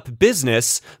drumming up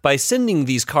business by sending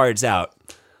these cards out.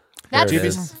 That's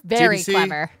very GBC,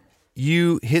 clever.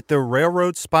 You hit the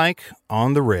railroad spike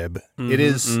on the rib. It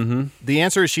is the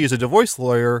answer is she is a divorce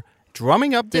lawyer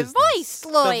drumming up business. Divorce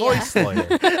lawyer. Divorce lawyer.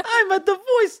 I'm a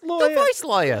divorce lawyer. Divorce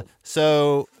lawyer.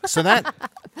 So that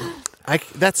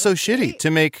that's so shitty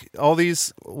to make all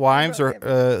these wives or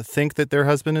think that their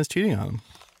husband is cheating on them.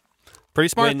 Pretty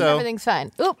smart though. Everything's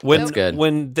fine. Oop. That's good.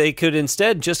 When they could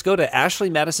instead just go to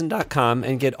ashleymadison.com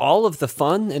and get all of the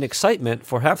fun and excitement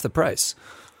for half the price.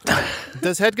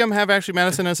 Does HeadGum have Ashley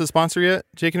Madison as a sponsor yet,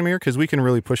 Jake and Amir? Because we can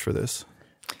really push for this.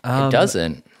 It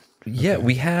doesn't. Yeah,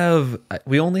 we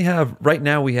only have right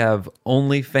now. We have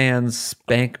OnlyFans,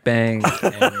 Spank Bang, and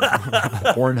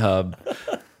Pornhub.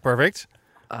 Perfect.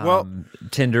 Well,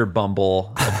 Tinder,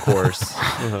 Bumble, of course,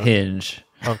 Hinge.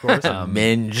 of course.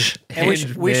 Minge.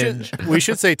 And we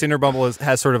should say Tinder Bumble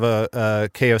has sort of a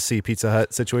KFC Pizza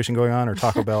Hut situation going on, or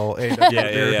Taco Bell.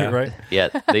 Yeah. Right? Yeah,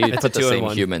 they put the two in same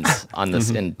one. humans on this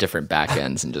in different back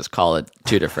ends and just call it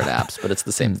two different apps, but it's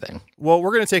the same thing. Well,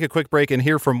 we're going to take a quick break and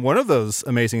hear from one of those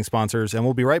amazing sponsors, and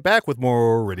we'll be right back with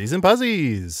more Riddies and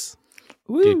Puzzies.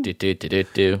 Do, do, do, do, do,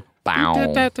 do. Bow.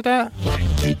 Da-da-da-da.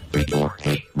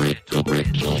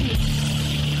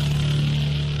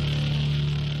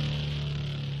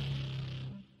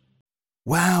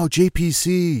 Wow,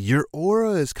 JPC, your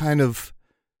aura is kind of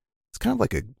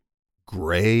like a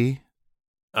gray,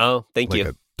 Oh, thank like you.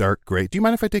 a dark gray. Do you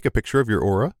mind if I take a picture of your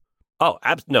aura? Oh,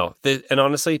 no. And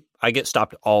honestly, I get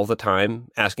stopped all the time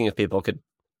asking if people could.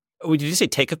 Oh, did you say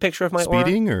take a picture of my aura?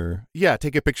 Speeding or yeah,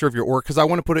 take a picture of your aura because I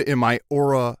want to put it in my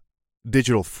aura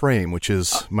digital frame, which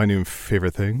is my new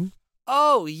favorite thing.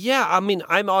 Oh, yeah. I mean,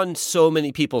 I'm on so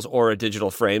many people's aura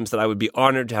digital frames that I would be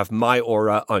honored to have my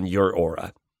aura on your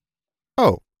aura.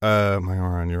 Oh, my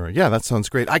aura on your aura. Yeah, that sounds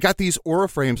great. I got these aura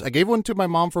frames. I gave one to my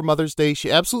mom for Mother's Day. She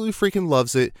absolutely freaking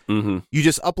loves it. Mm-hmm. You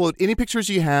just upload any pictures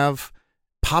you have,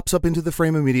 pops up into the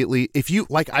frame immediately. If you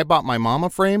like, I bought my mom a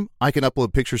frame. I can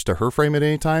upload pictures to her frame at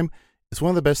any time. It's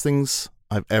one of the best things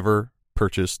I've ever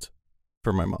purchased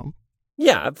for my mom.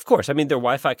 Yeah, of course. I mean, they're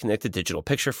Wi-Fi connected digital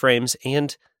picture frames,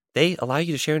 and they allow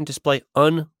you to share and display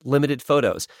unlimited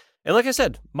photos. And like I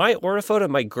said, my aura photo,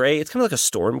 my gray, it's kind of like a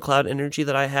storm cloud energy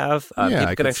that I have. Yeah,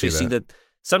 people can actually see that.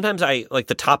 Sometimes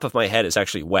the top of my head is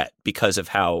actually wet because of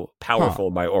how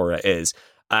powerful my aura is.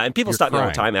 And people stop me all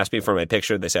the time, ask me for my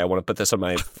picture. They say, I want to put this on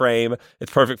my frame.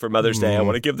 It's perfect for Mother's Day. I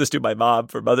want to give this to my mom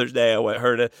for Mother's Day. I want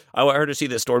her to see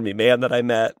this stormy man that I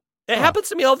met. It happens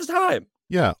to me all the time.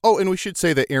 Yeah. Oh, and we should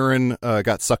say that Aaron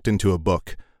got sucked into a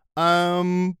book.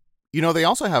 They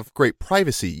also have great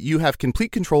privacy. You have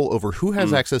complete control over who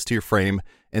has access to your frame,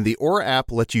 and the Aura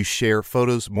app lets you share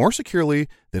photos more securely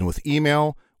than with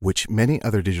email, which many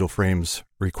other digital frames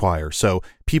require. So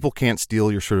people can't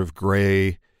steal your sort of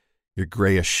your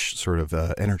grayish sort of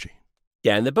energy.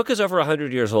 Yeah, and the book is over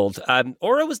 100 years old.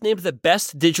 Aura was named the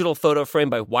best digital photo frame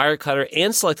by Wirecutter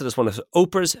and selected as one of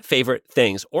Oprah's favorite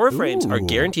things. Aura frames are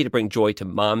guaranteed to bring joy to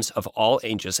moms of all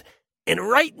ages. And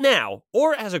right now,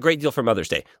 Aura has a great deal for Mother's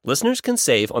Day. Listeners can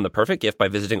save on the perfect gift by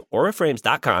visiting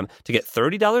auraframes.com to get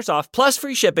 $30 off plus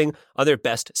free shipping on their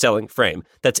best-selling frame.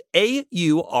 That's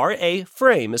AURA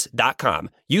frames.com.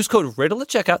 Use code RIDDLE at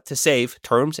checkout to save.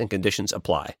 Terms and conditions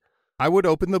apply. I would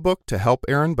open the book to help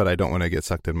Aaron, but I don't want to get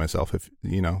sucked in myself. If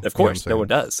Of course, no one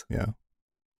does. Yeah.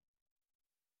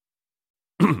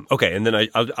 Okay, and then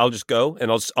I'll just go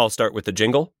and I'll start with the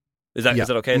jingle. Is that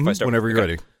okay if I start whenever you're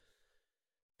ready?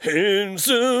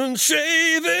 Henson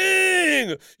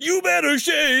shaving, you better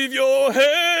shave your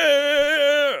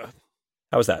hair.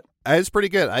 How was that? It's pretty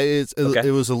good.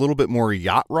 It was a little bit more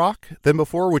yacht rock than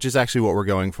before, which is actually what we're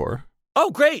going for.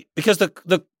 Oh, great! Because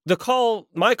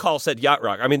my call said yacht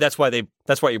rock. I mean, that's why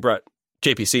you brought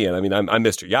JPC in. I mean, I'm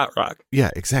Mr. Yacht Rock. Yeah,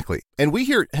 exactly. And we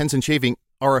here at Henson Shaving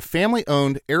are a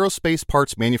family-owned aerospace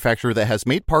parts manufacturer that has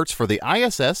made parts for the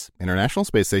ISS, International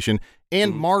Space Station,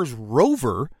 and Mars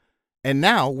rover. And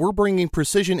now we're bringing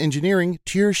precision engineering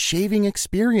to your shaving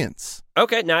experience.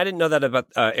 Okay, now I didn't know that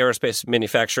about aerospace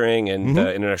manufacturing and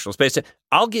International Space.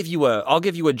 I'll give you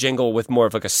a jingle with more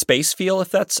of like a space feel, if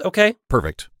that's okay.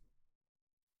 Perfect.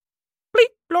 Bleep,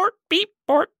 Snort, beep,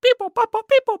 bort, people, papa,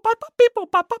 people, papa, people,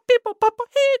 papa, people, papa,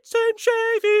 hits and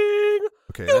shaving.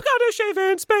 Okay, You gotta shave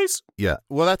in space. Yeah.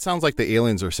 Well, that sounds like the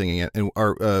aliens are singing it, and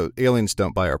our aliens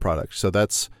don't buy our product. So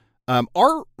that's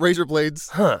our razor blades.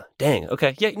 Huh. Dang.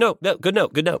 Okay. Yeah. No. Good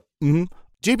note. Mm-hmm.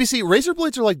 JPC, razor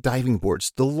blades are like diving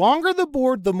boards. The longer the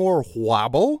board, the more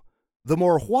wobble. The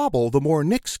more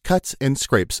nicks, cuts, and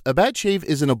scrapes. A bad shave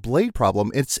isn't a blade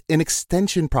problem. It's an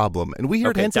extension problem. And we here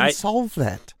at Henson solve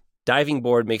that. Diving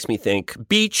board makes me think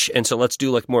beach. And so let's do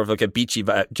like more of like a beachy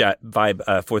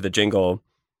vibe for the jingle.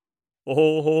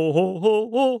 Oh, ho, ho, ho,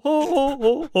 ho, ho,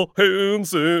 ho, ho,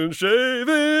 Henson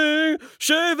shaving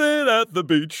at the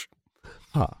beach.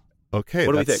 Huh. Okay.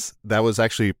 What do we think? That was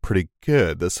actually pretty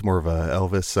good. That's more of a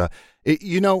Elvis.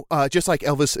 Just like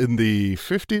Elvis in the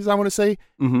 50s, I want to say,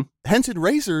 Henson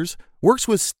Razors works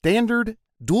with standard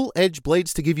dual-edge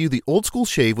blades to give you the old-school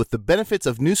shave with the benefits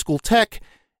of new-school tech.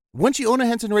 Once you own a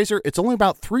Henson razor, it's only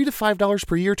about $3 to $5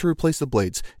 per year to replace the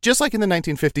blades, just like in the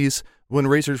 1950s when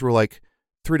razors were like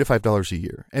 $3 to $5 a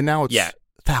year. And now it's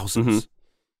thousands. Mm-hmm.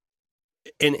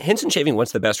 In Henson Shaving,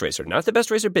 what's the best razor? Not the best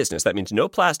razor business. That means no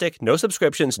plastic, no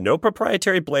subscriptions, no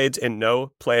proprietary blades, and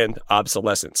no planned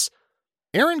obsolescence.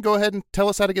 Aaron, go ahead and tell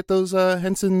us how to get those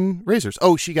Henson razors.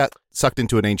 Oh, she got sucked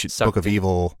into an ancient book of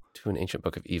evil. To an ancient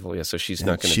book of evil, yeah. So she's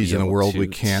not going to be She's in a world we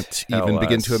can't even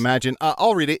begin to imagine.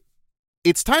 I'll read it.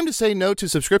 It's time to say no to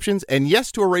subscriptions and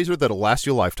yes to a razor that'll last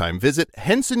you a lifetime. Visit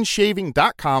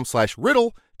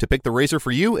hensonshaving.com/riddle to pick the razor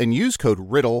for you and use code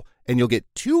RIDDLE, and you'll get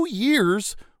 2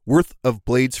 years worth of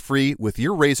blades free with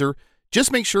your razor.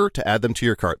 Just make sure to add them to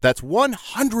your cart. That's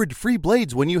 100 free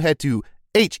blades when you head to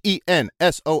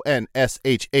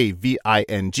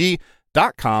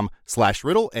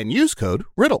hensonshaving.com/riddle and use code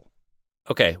RIDDLE.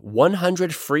 Okay,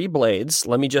 100 free blades.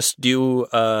 Let me just do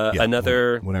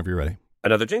another... Whenever you're ready.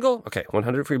 Another jingle? Okay,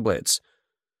 100 free blades.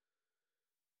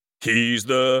 He's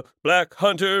the black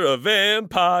hunter of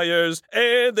vampires,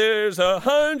 and there's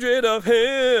 100 of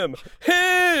him.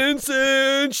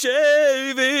 Henson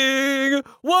Shaving,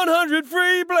 100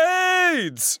 free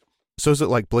blades. So is it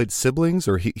like Blade's siblings,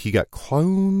 or he got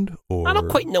cloned? Or I don't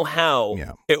quite know how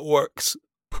it works.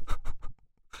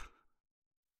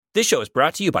 This show is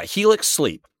brought to you by Helix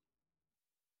Sleep.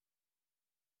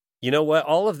 You know what?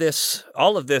 All of this,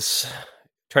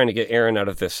 trying to get Erin out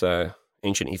of this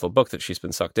ancient evil book that she's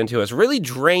been sucked into has really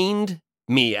drained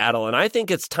me, Adel. And I think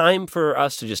it's time for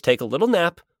us to just take a little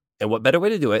nap. And what better way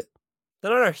to do it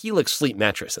than on our Helix Sleep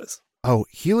mattresses? Oh,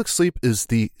 Helix Sleep is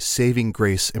the saving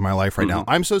grace in my life right now.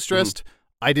 I'm so stressed.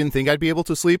 I didn't think I'd be able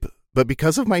to sleep, but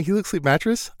because of my Helix Sleep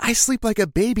mattress, I sleep like a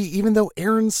baby, even though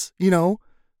Erin's,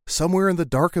 somewhere in the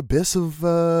dark abyss of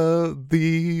the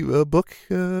book.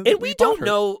 And we don't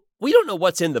know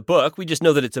what's in the book. We just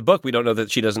know that it's a book. We don't know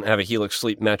that she doesn't have a Helix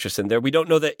Sleep mattress in there. We don't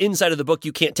know that inside of the book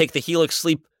you can't take the Helix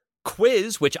Sleep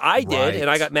quiz, which I did,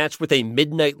 and I got matched with a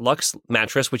Midnight Lux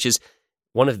mattress, which is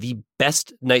one of the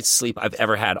best night's sleep I've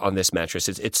ever had on this mattress.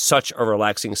 It's such a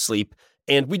relaxing sleep.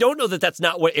 And we don't know that that's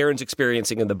not what Erin's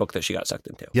experiencing in the book that she got sucked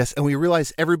into. Yes, and we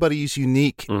realize everybody's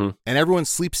unique, and everyone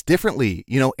sleeps differently.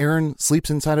 Erin sleeps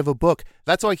inside of a book.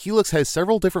 That's why Helix has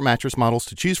several different mattress models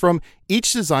to choose from,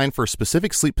 each designed for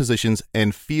specific sleep positions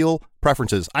and feel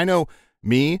preferences. I know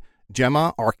me,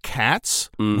 Gemma, our cats,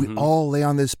 we all lay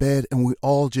on this bed, and we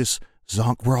all just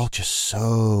zonk. We're all just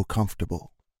so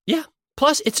comfortable. Yeah.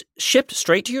 Plus, it's shipped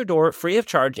straight to your door, free of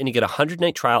charge, and you get a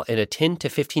 100-night trial and a 10 to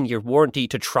 15-year warranty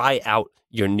to try out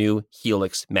your new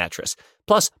Helix mattress.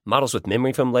 Plus, models with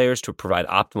memory foam layers to provide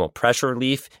optimal pressure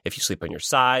relief if you sleep on your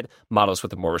side, models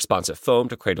with a more responsive foam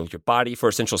to cradle your body for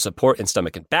essential support in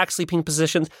stomach and back sleeping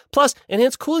positions, plus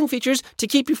enhanced cooling features to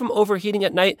keep you from overheating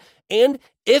at night. And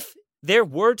if there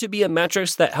were to be a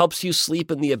mattress that helps you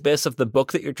sleep in the abyss of the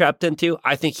book that you're trapped into,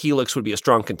 I think Helix would be a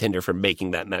strong contender for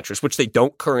making that mattress, which they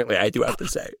don't currently, I do have to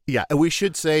say. Yeah, and we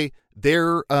should say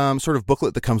their sort of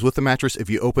booklet that comes with the mattress,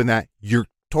 if you open that, you're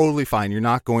totally fine. It's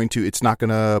not going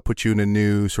to put you in a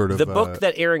new sort of... The book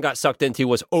that Erin got sucked into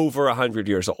was over 100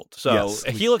 years old. So yes.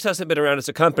 Helix hasn't been around as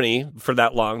a company for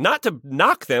that long. Not to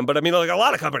knock them, but I mean, like a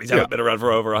lot of companies haven't been around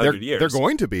for over 100 years. They're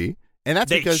going to be. And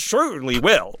that's they surely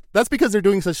will. That's because they're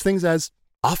doing such things as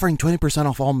offering 20%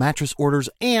 off all mattress orders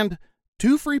and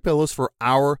 2 free pillows for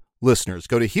our listeners.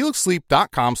 Go to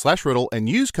helixsleep.com/riddle and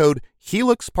use code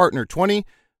HelixPartner20.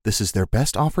 This is their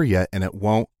best offer yet, and it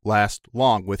won't last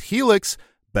long. With Helix,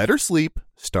 better sleep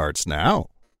starts now.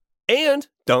 And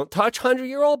don't touch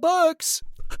 100-year-old books.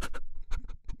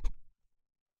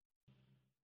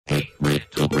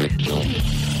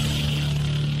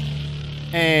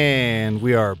 And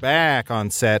we are back on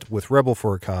set with Rebel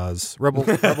for a Cause. Rebel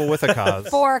with a Cause.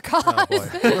 For a cause. Oh,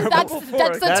 boy. That's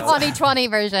the 2020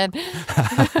 version.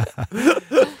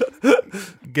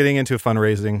 Getting into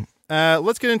fundraising.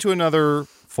 Let's get into another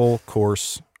full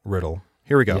course riddle.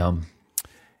 Here we go. Yum.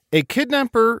 A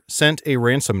kidnapper sent a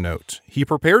ransom note. He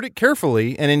prepared it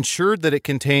carefully and ensured that it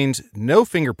contained no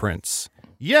fingerprints.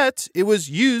 Yet, it was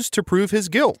used to prove his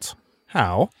guilt.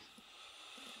 How?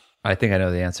 I think I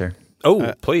know the answer.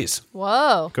 Oh, please.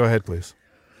 Whoa. Go ahead, please.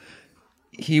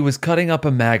 He was cutting up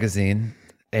a magazine,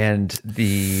 and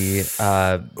the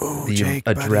Jake,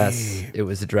 address, buddy. it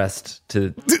was addressed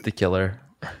to the killer.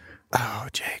 Oh,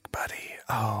 Jake, buddy.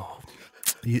 Oh.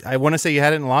 I want to say you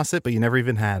had it and lost it, but you never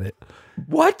even had it.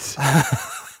 What?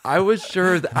 I was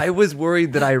sure. I was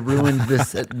worried that I ruined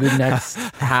the next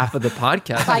half of the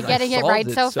podcast By because I getting it solved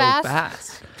right so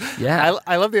fast? Yeah.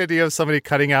 I love the idea of somebody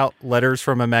cutting out letters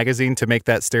from a magazine to make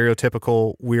that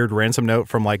stereotypical weird ransom note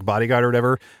from like Bodyguard or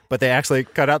whatever, but they actually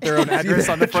cut out their own address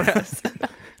on the front.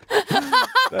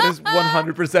 That is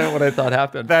 100% what I thought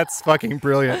happened. That's fucking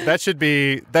brilliant. That should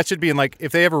be in like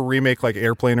if they ever remake like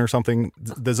Airplane or something,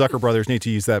 the Zucker brothers need to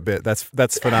use that bit. That's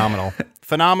phenomenal.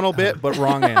 Phenomenal bit, but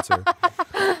wrong answer.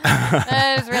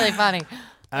 That is really funny.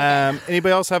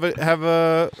 Anybody else have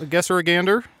a guess or a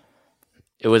gander?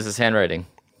 It was his handwriting.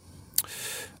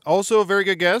 Also a very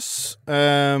good guess,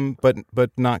 but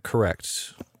not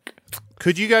correct.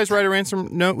 Could you guys write a ransom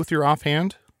note with your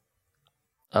offhand?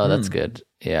 Oh, that's good.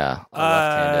 Yeah. A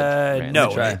left-handed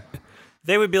No. Try.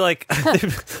 They would be like,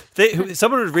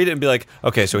 someone would read it and be like,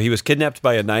 okay, so he was kidnapped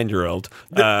by a 9-year-old.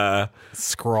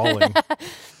 Scrawling.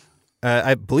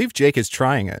 I believe Jake is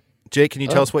trying it. Jake, can you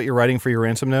tell us what you're writing for your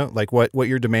ransom note? Like what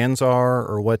your demands are,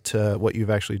 or what you've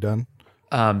actually done?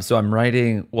 So I'm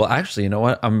writing. Well, actually, you know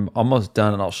what? I'm almost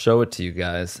done, and I'll show it to you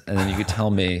guys, and then you can tell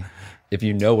me if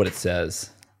you know what it says.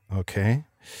 Okay.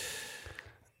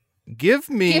 Give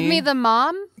me the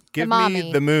mom. Give the mommy.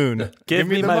 me the moon. Give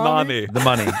me the my mommy. The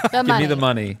money. Give me the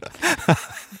money.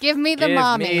 Give me the Give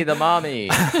mommy. me the mommy.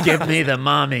 Give me the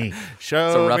mommy. Show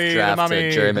It's a rough me the draft mommy.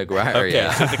 to Jerry Maguire. Okay,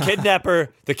 Yeah. so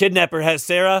the kidnapper has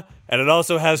Sarah, and it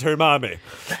also has her mommy.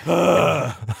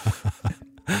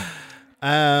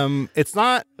 It's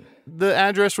not the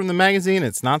address from the magazine.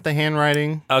 It's not the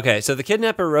handwriting. Okay, so the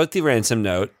kidnapper wrote the ransom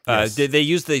note. Yes. They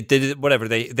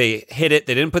hid it.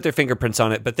 They didn't put their fingerprints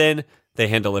on it, but then they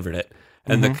hand delivered it.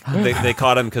 And they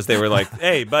caught him because they were like,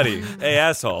 hey, buddy, hey,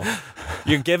 asshole,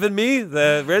 you're giving me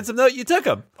the ransom note? You took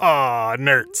him. Aw,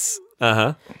 nerds.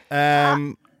 Uh-huh.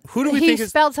 Who do we He think is...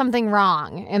 spelled something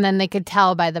wrong, and then they could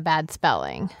tell by the bad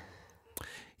spelling.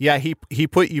 Yeah, he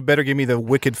put, you better give me the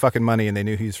wicked fucking money, and they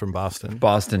knew he's from Boston.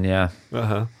 Boston, yeah.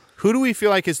 Uh-huh. Who do we feel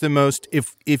like is the most,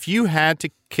 if you had to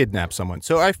kidnap someone?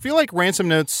 So I feel like ransom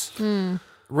notes,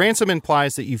 ransom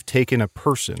implies that you've taken a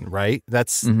person, right?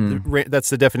 That's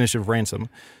the definition of ransom.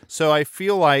 So I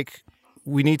feel like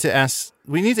we need to answer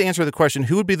the question,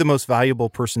 who would be the most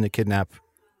valuable person to kidnap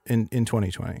in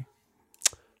 2020?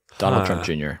 Donald Trump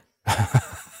Jr.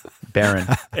 Barron.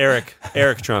 Eric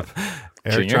Trump.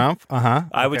 Eric Junior? Trump? Uh-huh.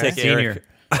 I would take Senior.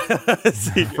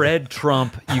 Eric. Fred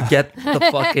Trump. You get the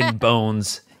fucking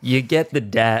bones. You get the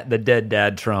dead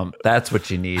dad Trump. That's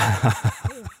what you need.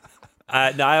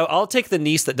 No, I'll take the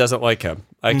niece that doesn't like him.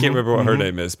 I can't remember what her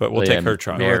name is, but we'll take her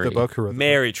Trump. Mary. The book, who wrote the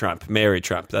Mary Trump. Mary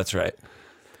Trump. That's right.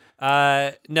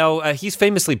 No, he's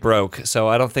famously broke, so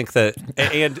I don't think that,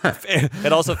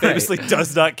 and also famously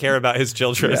does not care about his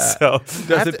children. Yeah. So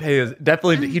Doesn't pay his,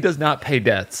 definitely he does not pay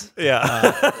debts.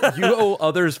 yeah, You owe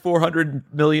others $400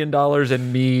 million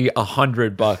and me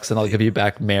 $100, and I'll give you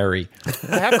back Mary.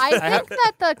 I think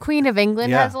that the Queen of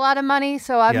England Yeah. has a lot of money,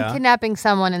 so I'm Yeah. kidnapping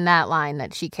someone in that line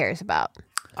that she cares about.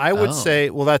 I would say,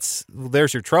 well,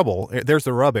 there's your trouble. There's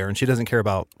the rub, Aaron. She doesn't care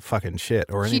about fucking shit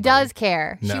or anything. She does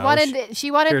care. No,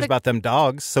 she wanted cares the. about them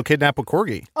dogs, so kidnap a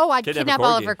corgi. Oh, I'd Kidnap a kidnap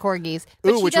all of corgi. her corgis,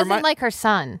 but Ooh, she which doesn't like her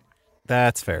son.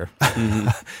 That's fair.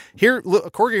 Here,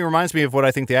 look, corgi reminds me of what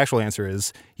I think the actual answer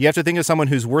is. You have to think of someone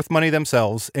who's worth money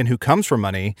themselves and who comes from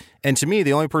money. And to me,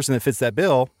 the only person that fits that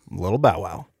bill, Little Bow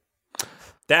Wow.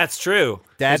 that's true.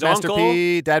 Dad His Master uncle-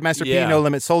 P, Dad Master Yeah. P, No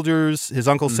Limit Soldiers. His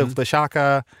uncle Silk the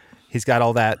Shaka. He's got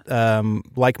all that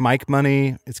like Mike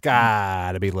money. It's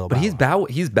gotta be Little Bow But Wow.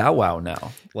 he's Bow Wow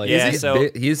now. Like Yeah,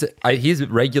 he's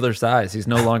regular size. He's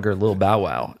no longer Little Bow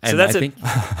Wow. And So that's I think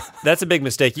that's a big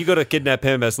mistake. You go to kidnap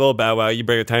him as Little Bow Wow, you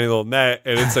bring a tiny little net,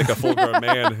 and it's like a full-grown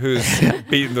man who's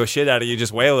beating the shit out of you,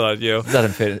 just wailing on you.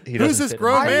 doesn't fit. He Who's doesn't this fit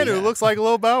grown in man the- who looks like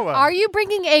Little Bow Wow? Are you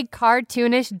bringing a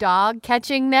cartoonish dog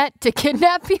catching net to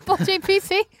kidnap people,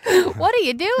 JPC? What are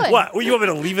you doing? What? Well, you want me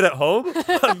to leave it at home?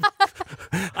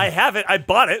 I have it. I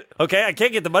bought it. Okay, I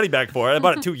can't get the money back for it. I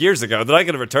bought it 2 years ago. They're not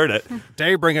going to return it.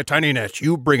 They bring a tiny net.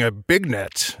 You bring a big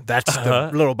net. That's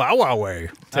the little Bow Wow way.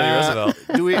 Teddy Roosevelt.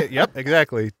 Do we? Yep,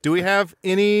 exactly. Do we have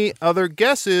any other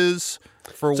guesses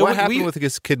for what happened with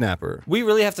this kidnapper? We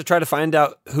really have to try to find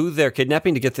out who they're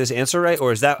kidnapping to get this answer right,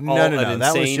 or is that all an insane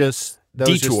that was just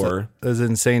detour? That was an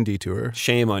insane detour.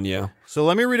 Shame on you. So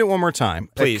let me read it one more time.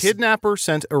 Please. A kidnapper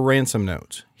sent a ransom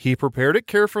note. He prepared it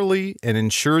carefully and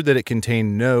ensured that it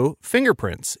contained no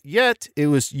fingerprints. Yet it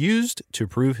was used to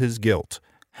prove his guilt.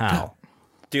 How?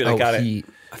 Dude, I got it.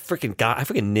 I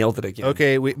freaking nailed it again.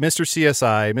 Okay, Mr.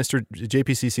 CSI, Mr.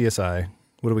 JPC CSI.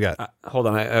 What do we got? Hold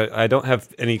on. I don't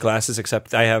have any glasses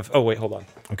except I have. Oh wait, hold on.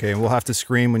 Okay, we'll have to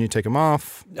scream when you take them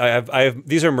off. I have.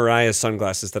 These are Mariah's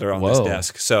sunglasses that are on this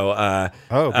desk. So.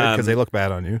 Good, because they look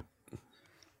bad on you.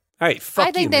 All right, fuck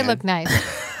I think you, they man. look nice.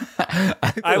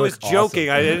 I was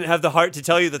joking. I didn't have the heart to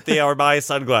tell you that they are my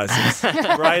sunglasses.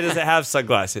 Mariah doesn't have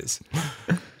sunglasses.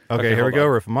 Okay, here we go.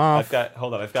 Rip them off.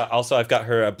 I've got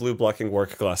her blue blocking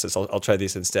work glasses. I'll try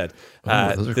these instead.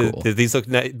 Those are cool. Do these look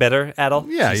better, Adel?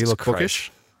 Yeah, Jesus you look Christ.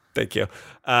 bookish. Thank you.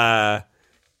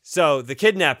 So the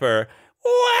kidnapper,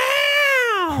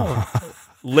 wow,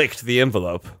 licked the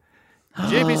envelope.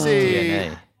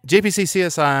 JPC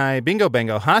CSI, bingo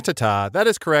bango, ha-ta-ta. That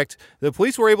is correct. The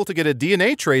police were able to get a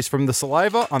DNA trace from the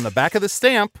saliva on the back of the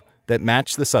stamp that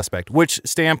matched the suspect. Which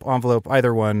stamp, envelope,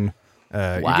 either one.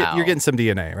 Wow. You're getting some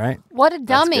DNA, right? What a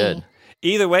dummy. good.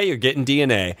 Either way, you're getting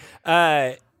DNA.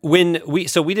 When we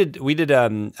did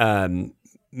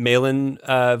mail-in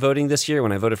voting this year.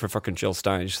 When I voted for fucking Jill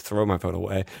Stein, just throw my vote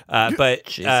away. But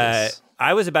Jesus.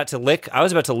 I was about to lick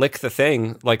the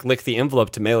thing, like lick the envelope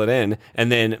to mail it in,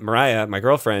 and then Mariah, my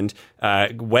girlfriend,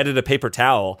 wetted a paper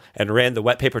towel and ran the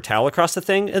wet paper towel across the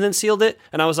thing and then sealed it.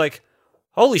 And I was like,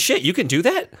 "Holy shit, you can do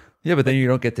that!" Yeah, but then you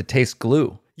don't get to taste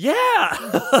glue. Yeah,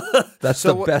 That's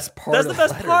the best part. that's the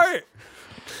best part.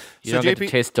 You don't get to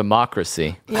taste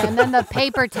democracy. Yeah, and then the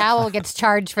paper towel gets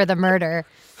charged for the murder.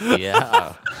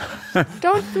 Yeah.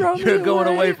 Don't throw me You're going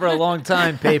away for a long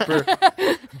time, paper.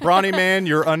 Brawny man,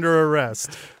 you're under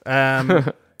arrest.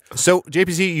 So,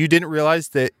 JPC, you didn't realize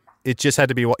that it just had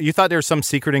to be... You thought there was some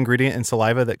secret ingredient in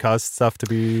saliva that caused stuff to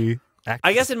be...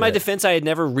 I guess in my defense, I had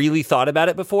never really thought about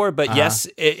it before, but yes,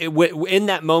 in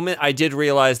that moment, I did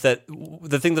realize that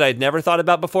the thing that I had never thought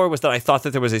about before was that I thought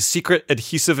that there was a secret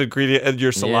adhesive ingredient in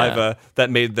your saliva that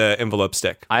made the envelope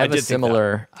stick. I have a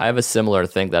similar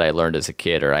thing that I learned as a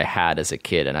kid, or I had as a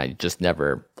kid, and I just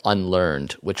never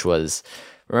unlearned, which was,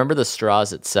 remember the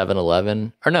straws at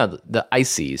 7-Eleven? Or no, the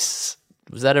Ices.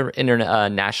 Was that an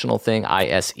international thing?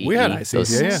 ISEE? We had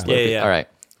Ices, yeah. All right.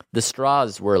 The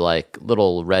straws were like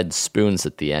little red spoons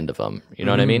at the end of them. You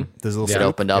know what I mean? Those little It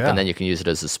opened up and then you can use it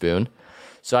as a spoon.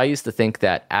 So I used to think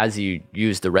that as you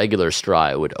use the regular straw,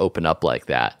 it would open up like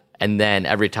that. And then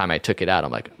every time I took it out,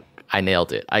 I'm like, I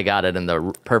nailed it. I got it in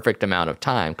the perfect amount of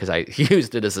time because I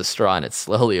used it as a straw and it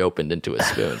slowly opened into a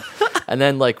spoon. And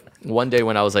then like one day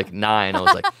when I was like 9, I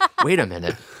was like, wait a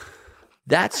minute.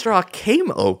 That straw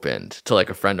came opened to like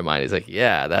a friend of mine. He's like,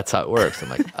 yeah, that's how it works. I'm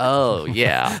like, oh,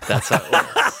 yeah, that's how it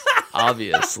works.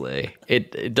 Obviously,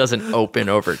 it doesn't open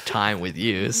over time with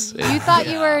use. You thought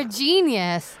you were a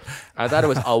genius. I thought it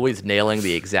was always nailing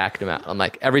the exact amount. I'm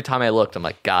like, every time I looked, I'm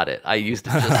like, got it. I used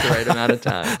it just the right amount of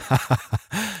time.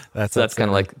 That's kind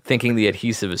of like thinking the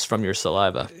adhesive is from your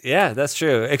saliva. Yeah, that's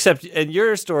true. Except in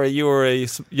your story, you were a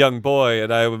young boy,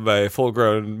 and I am a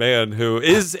full-grown man who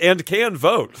is and can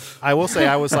vote. I will say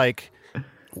I was like,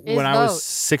 when I was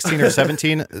 16 or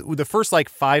 17, the first like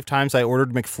 5 times I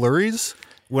ordered McFlurries,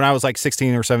 when I was like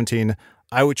 16 or 17,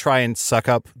 I would try and suck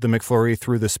up the McFlurry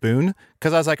through the spoon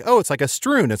because I was like, oh, it's like a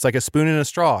stroon. It's like a spoon in a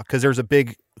straw because there's a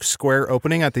big square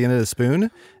opening at the end of the spoon.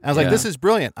 And I was like, this is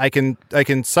brilliant. I can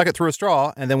suck it through a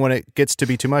straw, and then when it gets to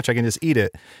be too much, I can just eat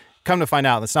it. Come to find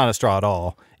out, it's not a straw at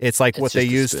all. It's like what they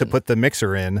use to put the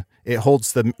mixer in. It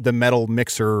holds the metal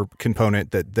mixer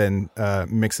component that then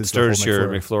mixes Stirs the whole your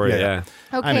McFlurry. Yeah.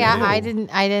 Okay, I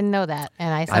didn't know that,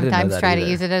 and I sometimes try to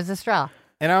use it as a straw.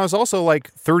 And I was also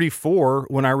like 34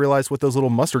 when I realized what those little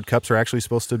mustard cups are actually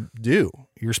supposed to do.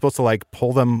 You're supposed to like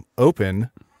pull them open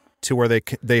to where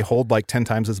they hold like 10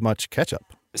 times as much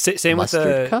ketchup. Same with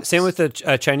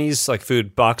the Chinese like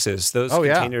food boxes. Those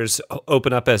containers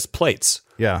open up as plates.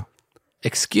 Yeah.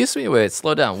 Excuse me, wait,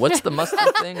 slow down. What's the mustard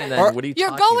thing? And then what are you You're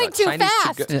talking going about? too Chinese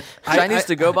fast. Chinese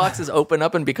to-go boxes open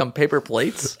up and become paper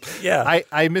plates? Yeah.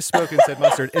 I misspoke and said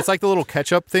mustard. It's like the little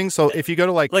ketchup thing. So if you go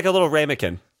to like a little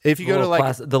ramekin. If you go to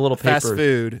like the little fast paper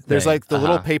food, there's like the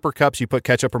little paper cups you put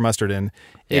ketchup or mustard in.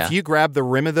 Yeah. If you grab the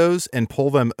rim of those and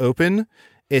pull them open,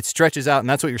 it stretches out, and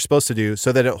that's what you're supposed to do,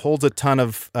 so that it holds a ton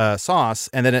of sauce,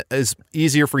 and then it is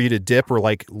easier for you to dip or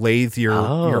like lathe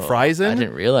your fries in. I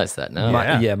didn't realize that. No.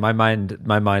 My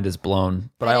mind is blown.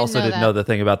 But I also didn't know the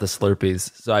thing about the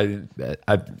Slurpees, so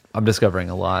I'm discovering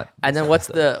a lot. And then what's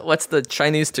the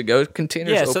Chinese to-go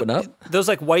containers open up? Those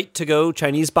like white to-go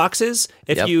Chinese boxes.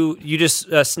 If you just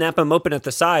snap them open at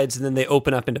the sides, and then they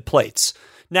open up into plates.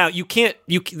 Now you can't.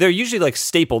 They're usually like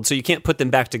stapled, so you can't put them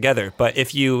back together. But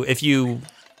if you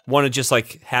want to just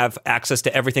like have access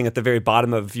to everything at the very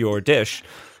bottom of your dish,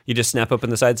 you just snap open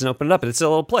the sides and open it up, and it's a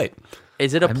little plate.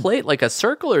 Is it a plate like a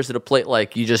circle, or is it a plate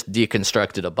like you just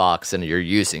deconstructed a box and you're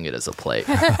using it as a plate?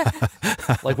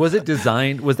 Like, was it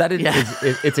designed? Was that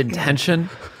its intention?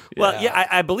 Well,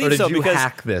 I believe or did so. You because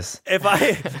hack this? If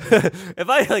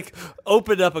I like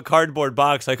opened up a cardboard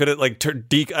box, I couldn't like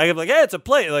I'm like, hey, it's a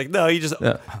plate. Like, no, you just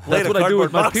laid a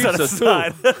cardboard box on its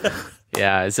side.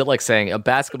 Yeah, is it like saying a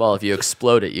basketball, if you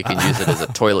explode it, you can use it as a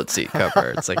toilet seat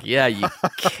cover? It's like, yeah, you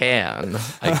can,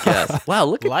 I guess. Wow,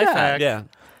 look at Life that. hack. Yeah.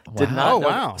 Did not know.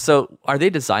 Wow. So are they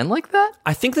designed like that?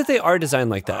 I think that they are designed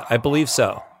like that. I believe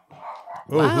so.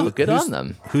 Wow, good on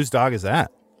them. Whose dog is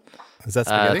that? Is that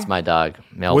Spaghetti? That's my dog.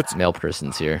 Male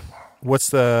person's here.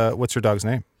 What's your dog's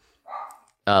name?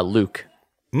 Luke.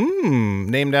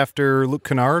 Named after Luke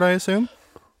Kennard, I assume?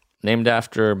 Named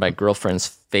after my girlfriend's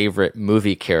favorite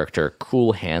movie character,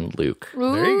 Cool Hand Luke.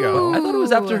 There you go. I thought it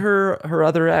was after her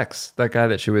other ex, that guy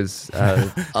that she was.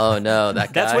 Oh no,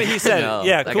 that guy. That's what he said. No,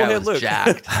 Yeah, that Cool guy Hand was Luke.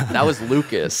 Jacked. That was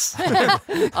Lucas.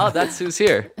 Oh, that's who's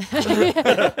here.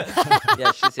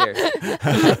 Yeah, she's here.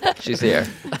 She's here.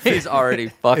 He's already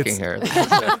fucking her. This is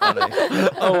so funny.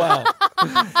 Oh wow!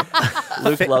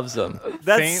 Luke loves him.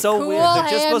 That's so Cool weird.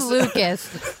 Hand Lucas.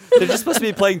 They're just supposed to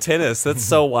be playing tennis. That's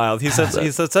so wild. He's such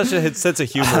a sense of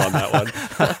humor on that one.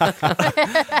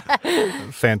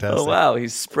 Fantastic. Oh wow,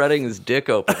 he's spreading his dick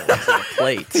open on a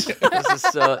plate. This is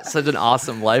such an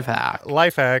awesome life hack.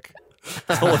 Life hack.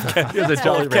 He has a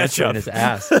Jolly Rancher in his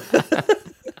ass.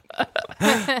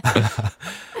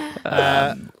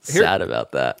 Sad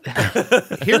about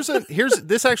that. Here's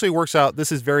this actually works out.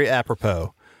 This is very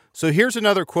apropos. So here's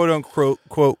another quote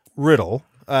unquote riddle.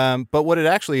 But what it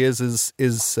actually is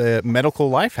a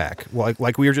medical life hack,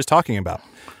 like we were just talking about.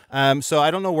 So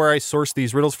I don't know where I sourced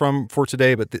these riddles from for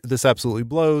today, but this absolutely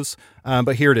blows.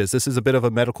 But here it is. This is a bit of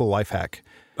a medical life hack.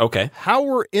 Okay. How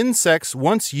were insects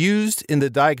once used in the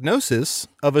diagnosis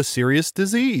of a serious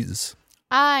disease?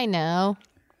 I know.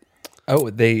 Oh,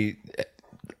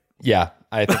 yeah,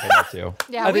 I think I know too.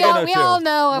 Yeah, we all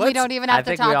know, and we don't even have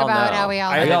to talk about how we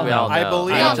all I know. think we all know. I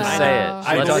believe. Let's just say it.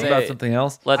 I Let's talk say about it. something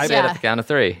else. Let's say it at the count of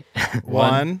three.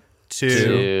 1, 2,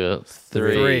 2,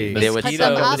 3. They would Put soak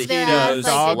them up the their ass like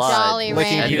dogs, the Jolly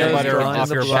licking Rancher. peanut butter off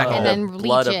your check butt. And then the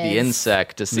blood of the leeches.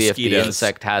 insect to see if the Mosquitoes.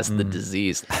 insect has the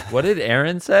disease. What did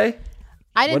Aaron say?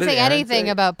 I didn't What did say Aaron anything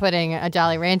say? about putting a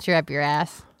Jolly Rancher up your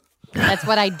ass. That's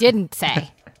what I didn't say.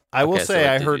 I will Okay, so say what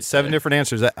I did heard you 7 say? different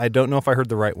answers. I don't know if I heard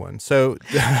the right one. So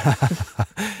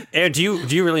Aaron, do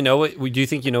you really know what? Do you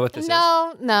think you know what this is?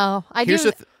 No, I here's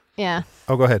do. the Yeah,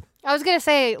 oh, go ahead. I was gonna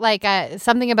say like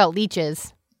something about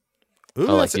leeches. Ooh,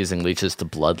 Oh, like that's using leeches to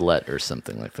bloodlet or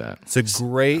something like that. it's a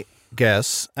great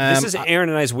guess. This is Aaron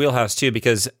and I's wheelhouse too,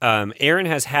 because Aaron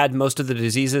has had most of the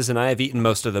diseases and I have eaten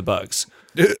most of the bugs.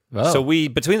 Oh. So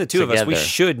between the two of us, we Together.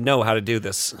 should know how to do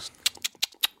this.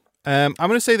 I'm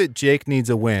going to say that Jake needs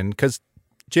a win because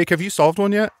Jake, have you solved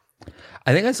one yet?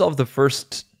 I think I solved the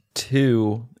first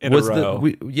 2 In a row.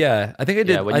 I think I did.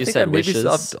 Yeah, when I you think said I maybe wishes,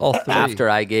 solved all 3. after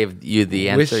I gave you the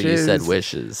answer, you said Wishes.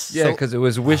 wishes. Yeah, because it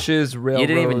was wishes, railroads. You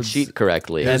didn't even cheat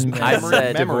correctly. And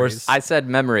memories. I said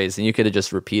memories, and you could have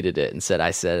just repeated it and said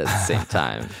I said it at the same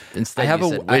time. Instead, you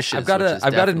said wishes. I've got which is a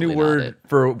new definitely not word it.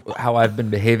 for how I've been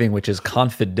behaving, which is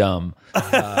confidum.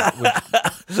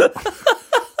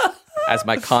 As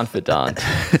my confidant.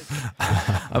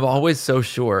 I'm always so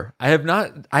sure. I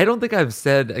don't think I've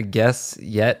said a guess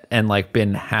yet and like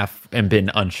been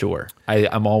unsure.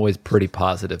 I'm always pretty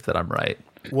positive that I'm right.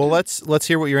 Well, let's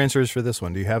hear what your answer is for this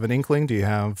one. Do you have an inkling? Do you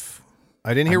have?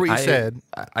 I didn't hear what you said.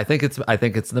 I think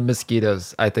it's the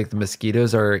mosquitoes. I think the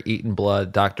mosquitoes are eating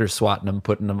blood. Doctors swatting them,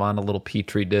 putting them on a little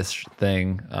petri dish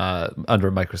thing under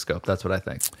a microscope. That's what I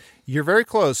think. You're very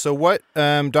close. So what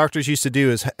doctors used to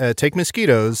do is take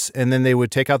mosquitoes and then they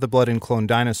would take out the blood and clone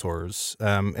dinosaurs,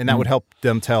 and that would help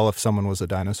them tell if someone was a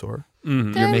dinosaur.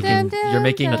 You're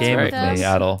making a game of me,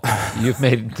 Adel. You've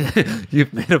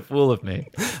made a fool of me.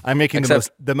 I'm making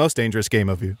the most dangerous game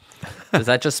of you. Does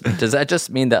that just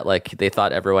mean that like they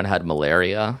thought everyone had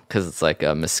malaria because it's like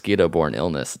a mosquito-borne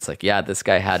illness? It's like, yeah, this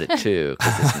guy had it too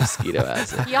because this mosquito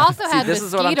has it. He also had this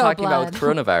is what I'm talking about with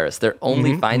coronavirus. They're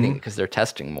only finding it because they're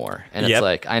testing more, and it's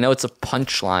like, I know it's a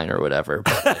punchline or whatever,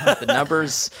 but the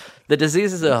numbers, the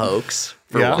disease is a hoax.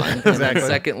 For one. Exactly. And then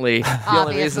secondly, the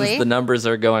only reasons the numbers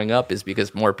are going up is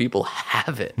because more people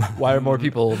have it. Why are more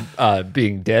people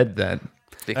being dead then?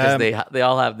 Because they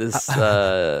all have this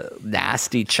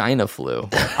nasty China flu.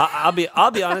 I'll be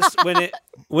honest.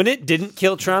 When it didn't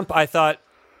kill Trump, I thought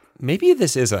maybe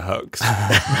this is a hoax.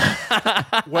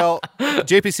 Well,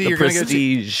 JPC, you're going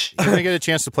to get a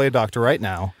chance to play a doctor right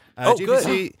now. JPC,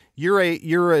 good.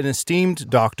 You're an esteemed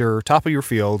doctor, top of your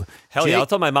field. Hell yeah, I'll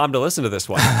tell my mom to listen to this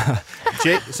one.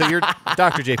 So you're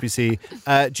Dr.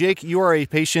 JPC. Jake, you are a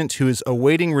patient who is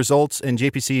awaiting results, and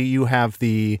JPC, you have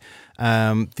the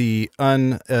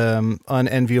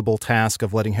unenviable task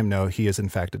of letting him know he is in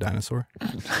fact a dinosaur.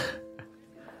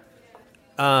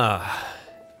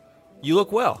 You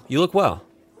look well.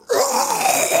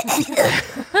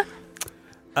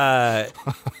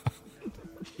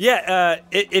 Yeah,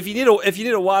 if you need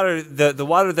a water, the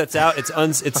water that's out,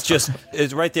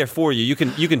 it's right there for you. You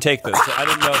can take this. So I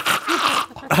don't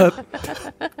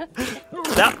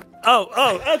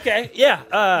know. Okay,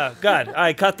 yeah. God,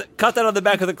 I caught that on the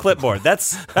back of the clipboard.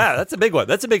 That's a big one.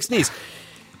 That's a big sneeze.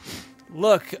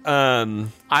 Look,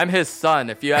 I'm his son.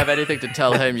 If you have anything to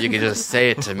tell him, you can just say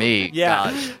it to me.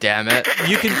 Yeah. God damn it.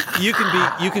 You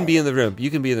can be in the room. You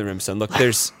can be in the room, son. Look,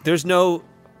 there's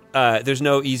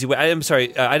no easy way. I'm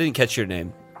sorry, I didn't catch your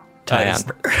name. Tan.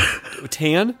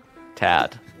 Tan?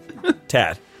 Tad.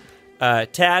 Tad.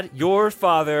 Tad, your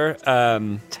father.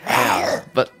 Tad.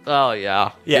 But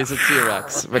yeah, he's a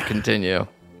T-Rex. But continue.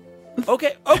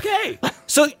 Okay.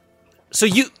 So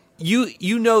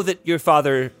you know that your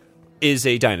father is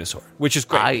a dinosaur, which is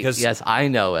great. Yes, I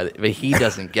know it, but he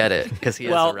doesn't get it because he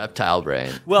has a reptile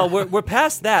brain. Well, we're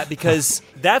past that because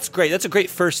that's great. That's a great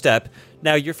first step.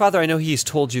 Now, your father, I know he's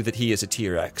told you that he is a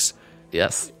T-Rex.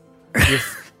 Yes.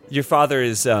 Your father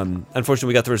is, unfortunately,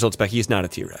 we got the results back. He's not a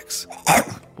T-Rex.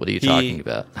 What are you talking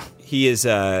about? He is,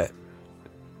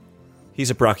 he's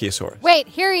a Brachiosaurus. Wait,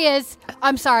 here he is.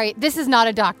 I'm sorry. This is not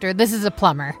a doctor. This is a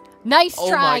plumber. Nice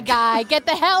try, guy. Get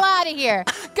the hell out of here.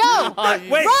 Go.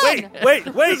 Wait.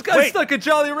 This guy stuck a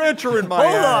Jolly Rancher in my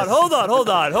ass. Hold on.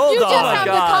 You just have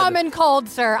the common cold,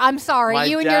 sir. I'm sorry.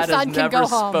 You and your son can go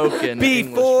home.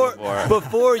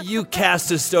 Before you cast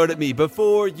a stone at me,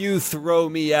 before you throw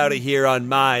me out of here on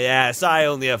my ass, I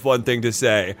only have one thing to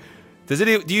say. Do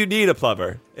you need a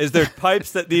plumber? Is there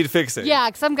pipes that need fixing?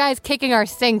 Yeah, some guy's kicking our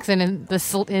sinks in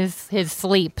his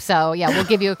sleep. So, yeah, we'll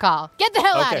give you a call. Get the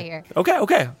hell out of here.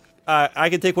 Okay. I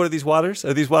can take one of these waters?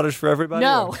 Are these waters for everybody?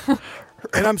 No.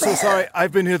 And I'm so sorry.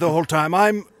 I've been here the whole time.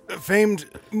 I'm famed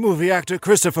movie actor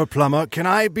Christopher Plummer. Can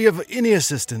I be of any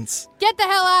assistance? Get the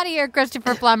hell out of here,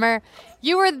 Christopher Plummer.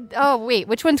 You were... Oh, wait.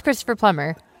 Which one's Christopher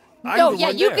Plummer?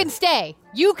 You can stay.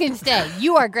 You can stay.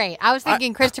 You are great. I was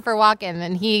thinking Christopher Walken,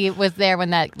 and he was there when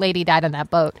that lady died on that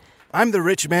boat. I'm the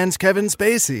rich man's Kevin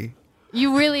Spacey.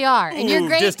 You really are. And you're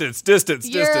great. Distance.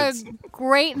 You're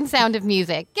great in Sound of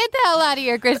Music. Get the hell out of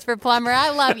here, Christopher Plummer.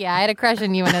 I love you. I had a crush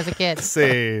on you when I was a kid.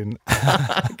 Scene.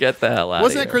 Get the hell out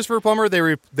Wasn't it Christopher Plummer?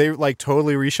 They like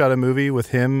totally reshot a movie with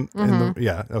him.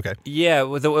 Yeah, okay. Yeah,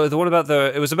 the one about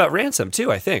it was about ransom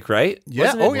too, I think, right?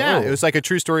 Yeah. It was like a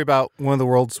true story about one of the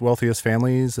world's wealthiest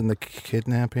families and the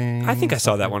kidnapping. I think I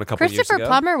saw that one a couple years ago. Christopher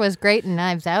Plummer was great in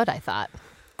Knives Out, I thought.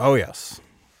 Oh, yes.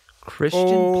 Christian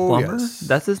Plummer? Yes.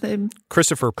 That's his name?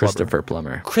 Christopher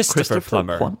Plummer.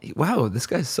 Wow, this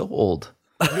guy's so old.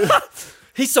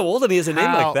 He's so old and he has a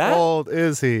name like that? How old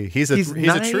is he? He's a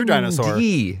true dinosaur.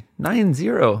 90.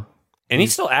 And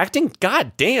he's still acting?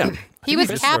 God damn. He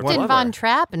was Captain Von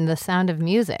Trapp in The Sound of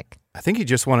Music. I think he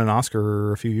just won an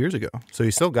Oscar a few years ago, so he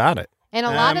still got it. And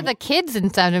a lot of the kids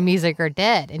in Sound of Music are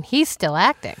dead, and he's still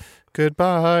acting.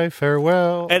 Goodbye,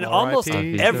 farewell. And almost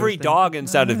every dog in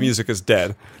Sound of Music is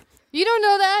dead. You don't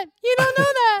know that. You don't know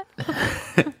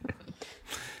that.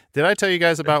 Did I tell you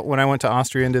guys about when I went to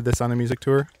Austria and did this on a music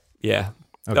tour? Yeah.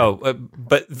 Okay.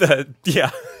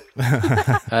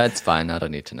 It's fine. I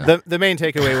don't need to know. The main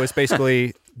takeaway was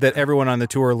basically that everyone on the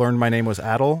tour learned my name was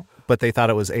Adel, but they thought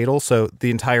it was Adel. So the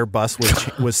entire bus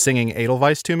was singing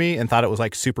Edelweiss to me and thought it was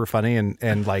like super funny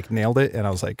and like nailed it. And I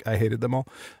was like, I hated them all.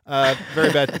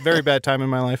 Very bad time in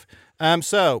my life.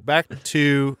 So back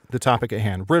to the topic at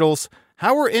hand. Riddles.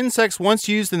 How were insects once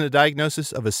used in the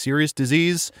diagnosis of a serious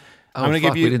disease? Oh, I'm going to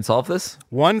give you. We didn't solve this.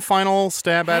 One final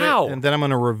stab at How? it, and then I'm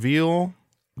going to reveal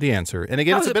the answer. And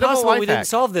again, How it's is a it bit of a possible life we hack. didn't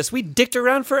solve this? We dicked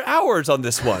around for hours on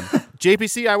this one.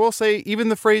 JPC, I will say, even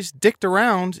the phrase "dicked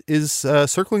around" is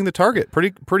circling the target.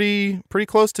 Pretty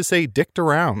close to say "dicked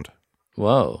around."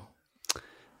 Whoa.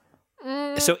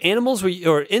 So animals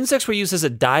or insects were used as a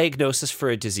diagnosis for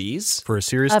a disease? For a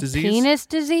serious A disease. penis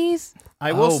disease?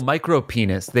 I will. Micro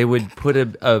penis. They would put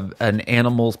an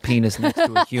animal's penis next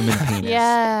to a human penis.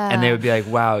 Yeah. And they would be like,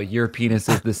 wow, your penis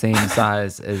is the same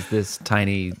size as this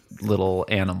tiny little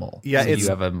animal. Yeah, so you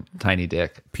have a tiny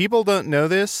dick. People don't know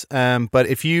this, but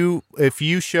if you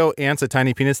show ants a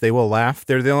tiny penis, they will laugh.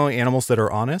 They're the only animals that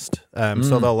are honest,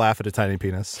 so they'll laugh at a tiny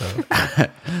penis. So.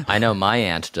 I know my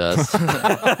aunt does.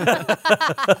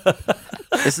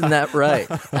 Isn't that right?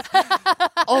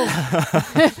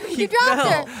 You dropped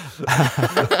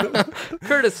her.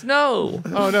 Curtis, no.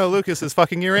 Oh no, Lucas is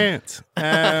fucking your aunt.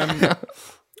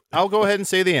 I'll go ahead and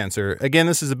say the answer. Again,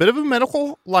 this is a bit of a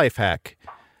medical life hack.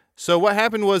 So what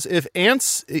happened was, if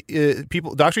ants,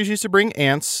 doctors used to bring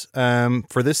ants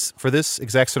for this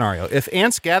exact scenario. If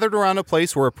ants gathered around a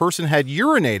place where a person had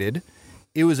urinated,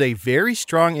 it was a very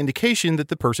strong indication that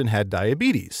the person had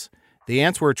diabetes. The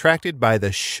ants were attracted by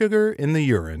the sugar in the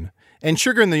urine. And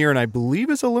Sugar in the Urine, I believe,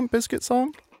 is a Limp Bizkit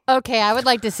song. Okay, I would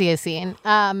like to see a scene.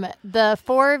 The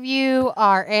four of you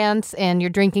are ants and you're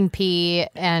drinking pee,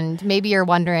 and maybe you're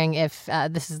wondering if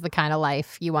this is the kind of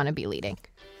life you want to be leading.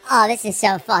 Oh, this is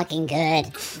so fucking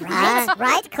good.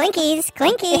 Right? Clinkies.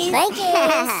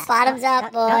 Bottoms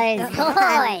up, boys.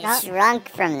 Boys. Shrunk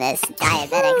from this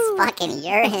diabetic's fucking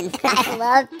urine. I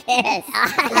love piss.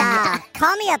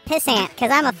 Call me a piss ant,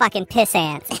 because I'm a fucking piss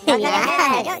ant.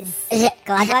 Yes.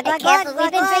 Glug.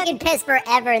 We've been drinking piss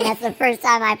forever, and that's the first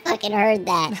time I fucking heard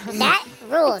that. That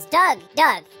rules. Doug,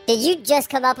 did you just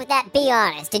come up with that? Be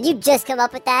honest. Did you just come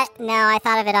up with that? No, I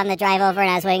thought of it on the drive over, and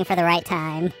I was waiting for the right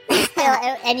time.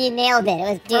 And you nailed it. It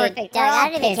was perfect. Doug, I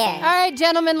don't even care. All right,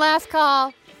 gentlemen, last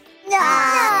call.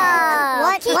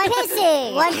 No! Keep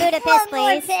pissing. One Buddha piss,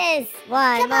 please.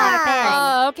 One more piss.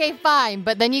 Oh, okay, fine.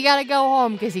 But then you got to go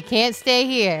home because you can't stay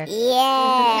here.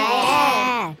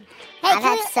 Yeah. Hey, I've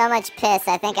had so much piss.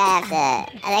 I think I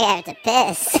have to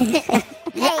piss.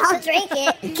 Hey, I'll drink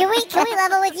it. Can we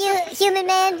level with you, human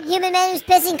man? Human man who's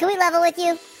pissing. Can we level with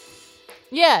you?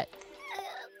 Yeah.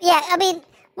 Yeah. I mean,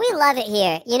 we love it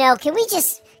here. You know, can we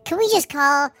just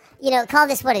call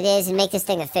this what it is and make this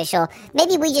thing official?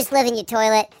 Maybe we just live in your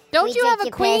toilet. Don't you have a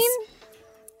queen? Piss.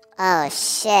 Oh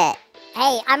shit.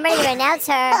 Hey, I'm ready to announce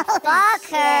her. Fuck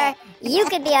her. You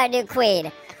could be our new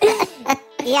queen.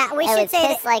 Yeah, we should say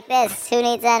piss like this. Who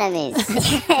needs enemies?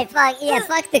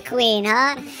 Fuck the queen,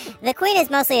 huh? The queen is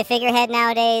mostly a figurehead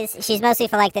nowadays. She's mostly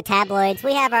for like the tabloids.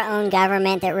 We have our own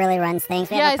government that really runs things.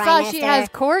 We have a prime minister. She has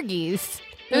corgis.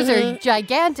 Those are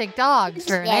gigantic dogs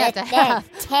for an ant to have.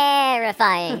 They're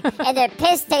terrifying. And their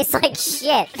piss tastes like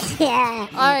shit. Yeah.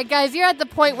 All right, guys, you're at the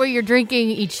point where you're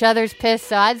drinking each other's piss,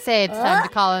 so I'd say it's time to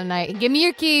call it a night. Give me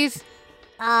your keys.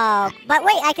 Oh, but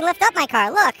wait, I can lift up my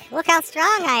car. Look how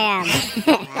strong I am.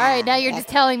 All right, now you're just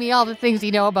telling me all the things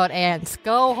you know about ants.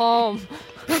 Go home.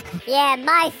 Yeah,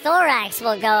 my thorax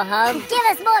will go home. Give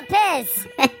us more piss.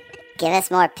 Give us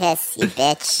more piss, you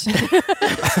bitch.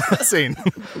 Scene.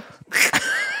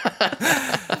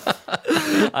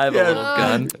 I have a little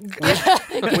gun.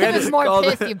 We had to more call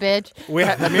piss, you bitch.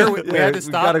 Amir, we had to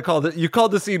stop. You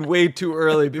called the scene way too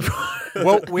early before.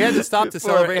 Well, we had to stop to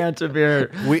celebrate. Amir.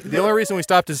 The only reason we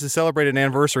stopped is to celebrate an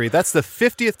anniversary. That's the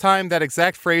 50th time that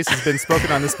exact phrase has been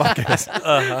spoken on this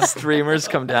podcast. Streamers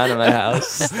come down to my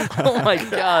house. Oh my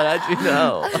god, how'd you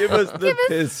know? Give us the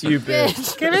piss, you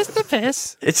bitch. Give us the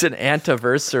piss. It's an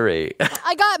antiversary.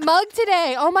 I got mugged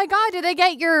today. Oh my god, did they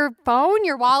get your phone,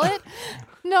 your wallet?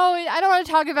 No, I don't want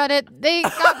to talk about it. They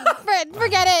got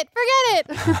forget it.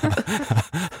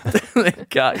 They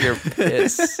got your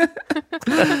piss.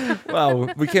 Wow,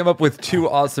 we came up with 2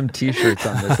 awesome T-shirts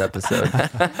on this episode.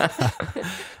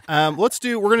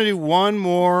 We're gonna do one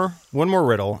more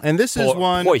riddle, and this is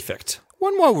one perfect.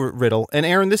 One more riddle, and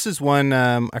Aaron, this is one.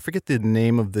 I forget the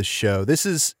name of the show. This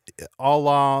is a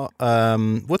la.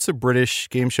 What's the British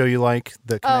game show you like?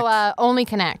 Only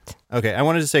Connect. Okay, I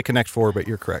wanted to say Connect 4, but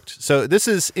you're correct. So this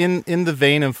is in the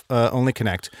vein of Only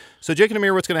Connect. So Jake and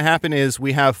Amir, what's going to happen is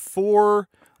we have 4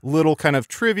 little kind of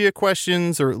trivia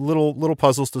questions or little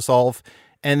puzzles to solve,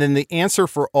 and then the answer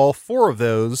for all 4 of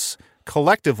those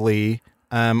collectively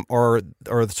are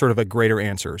sort of a greater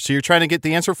answer. So you're trying to get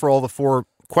the answer for all the 4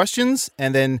 questions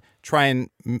and then try and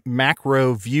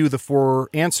macro view the 4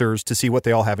 answers to see what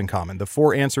they all have in common. The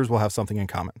 4 answers will have something in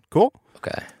common. Cool?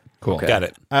 Okay. Cool. Okay. Got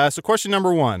it. So question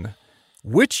number 1.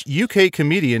 Which UK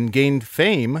comedian gained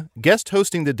fame guest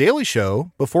hosting The Daily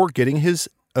Show before getting his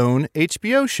own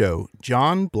HBO show?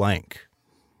 John Blank.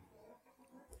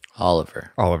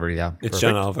 Oliver. Oliver, yeah. It's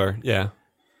John Oliver, yeah.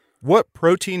 What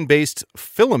protein-based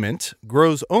filament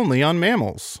grows only on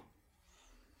mammals?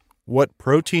 What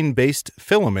protein-based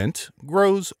filament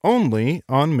grows only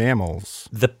on mammals?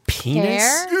 The penis?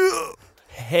 Hair?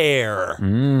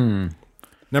 Hair.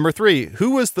 Number 3,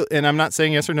 who was the, and I'm not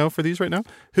saying yes or no for these right now,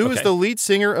 who was the lead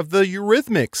singer of the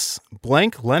Eurythmics?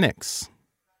 Blank Lennox.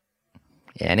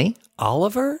 Annie?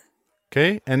 Oliver?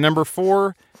 Okay, and number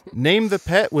 4, name the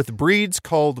pet with breeds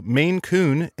called Maine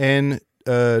Coon and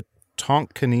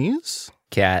Tonkinese.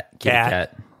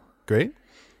 Cat. Great.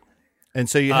 And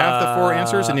so you have the 4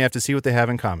 answers, and you have to see what they have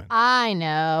in common. I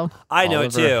know. I know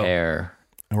it Oliver too. Hair.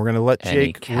 And we're going to let Any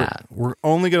Jake. cat. We're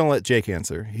only going to let Jake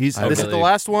answer. This is the believe.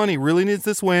 last one. He really needs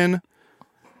this win.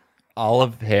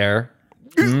 Olive hair.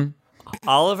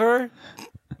 Oliver,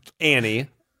 Annie,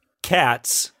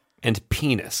 cats, and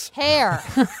penis. Hair.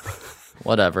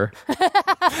 Whatever.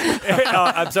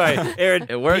 I'm sorry, Aaron.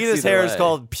 It works penis either hair is way.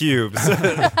 called pubes.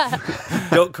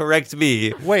 Don't correct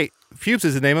me. Wait, Pubes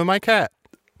is the name of my cat.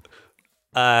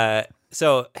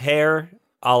 So hair,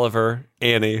 Oliver,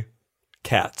 Annie,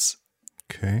 cats.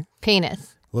 Okay.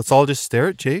 Penis. Let's all just stare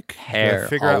at Jake. Hair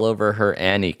Figure all out. over her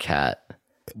Annie cat.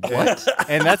 What?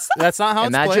 And that's not how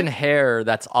Imagine it's played. hair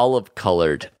that's olive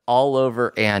colored all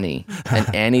over Annie,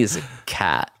 and Annie's a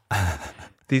cat.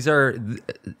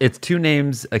 It's 2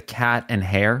 names, a cat and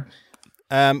hair.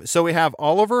 So we have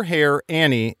Oliver, Hair,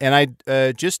 Annie, and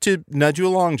I just to nudge you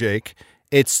along, Jake.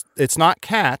 It's not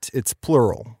cat. It's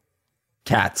plural.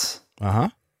 Cats.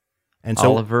 And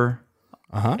so Oliver.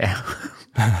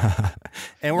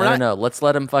 and we're No. Let's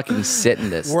let him fucking sit in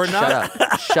this. We're not-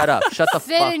 Shut up. Shut the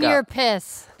Sit fuck in up. your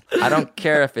piss. I don't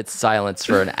care if it's silence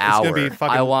for an hour. gonna be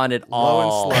fucking I want it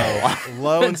all. low and slow.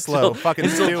 Low and slow. Fucking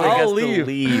Stewie I'll has to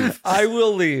leave. I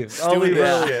will leave. I'll leave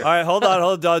early. All right, hold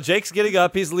on. Jake's getting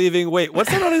up. He's leaving. Wait, what's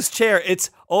that on his chair?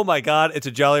 Oh my God, it's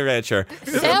a Jolly Rancher.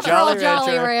 It's a Several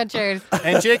Jolly Ranchers.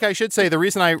 And Jake, I should say the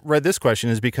reason I read this question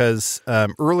is because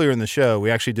earlier in the show we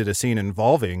actually did a scene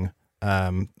involving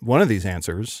one of these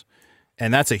answers,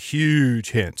 and that's a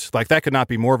huge hint. Like that could not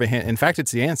be more of a hint. In fact,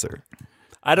 it's the answer.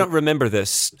 I don't remember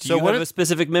this. Do So you what have if- a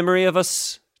specific memory of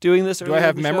us doing this? Do I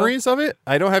have memories of it?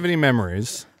 I don't have any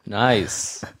memories.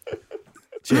 Nice.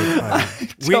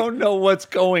 Jake, Don't know what's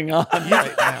going on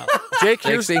right now. Jake,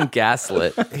 Jake's being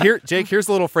gaslit. Jake, here's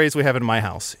the little phrase we have in my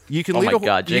house. You can Oh lead my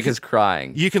God, Jake is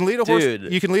crying. You can lead a horse.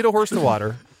 Dude. You can lead a horse to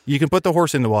water. You can put the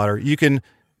horse in the water. You can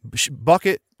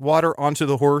bucket water onto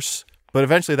the horse, but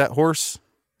eventually that horse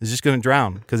is just going to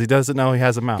drown because he doesn't know he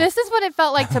has a mouth. This is what it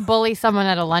felt like to bully someone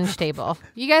at a lunch table.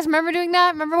 You guys remember doing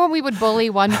that? Remember when we would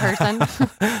bully one person?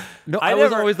 No, I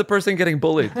was always the person getting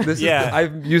bullied.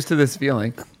 I'm used to this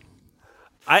feeling.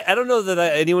 I don't know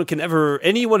that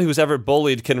anyone who's ever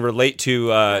bullied can relate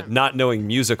to not knowing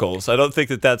musicals. I don't think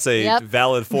that's a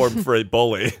valid form for a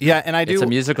bully. Yeah, and I do. It's a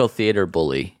musical theater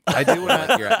bully. I do.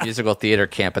 You're at musical theater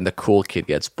camp and the cool kid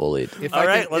gets bullied. All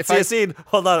right, let's see a scene.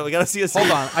 Hold on, we got to see a scene.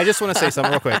 Hold on. I just want to say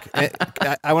something real quick.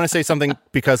 I want to say something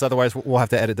because otherwise we'll have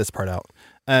to edit this part out.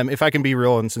 If I can be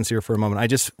real and sincere for a moment, I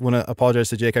just want to apologize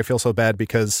to Jake. I feel so bad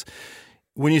because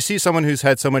when you see someone who's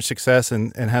had so much success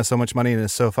and has so much money and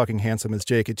is so fucking handsome as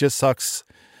Jake, it just sucks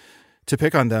to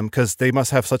pick on them because they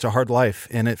must have such a hard life.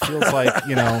 And it feels like,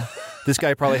 this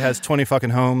guy probably has 20 fucking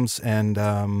homes and,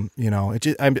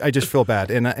 I just feel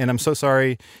bad. And I'm so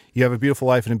sorry. You have a beautiful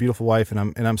life and a beautiful wife.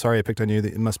 And I'm sorry I picked on you.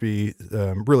 It must be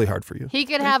really hard for you. He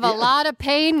could have a lot of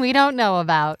pain we don't know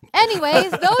about.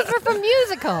 Anyways, those were from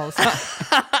musicals.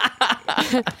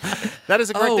 That is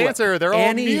a correct answer. They're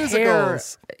all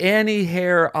musicals. Annie,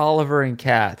 Hair, Oliver, and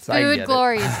Cats. Food,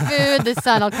 glorious food. The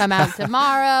sun will come out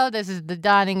tomorrow. This is the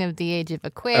dawning of the age of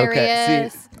Aquarius. Okay,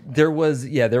 see, there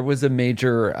was a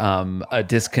major a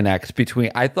disconnect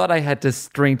between. I thought I had to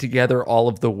string together all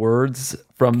of the words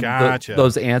from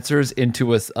those answers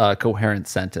into a coherent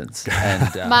sentence.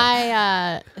 And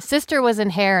my sister was in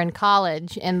hair in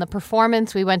college. In the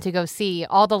performance we went to go see,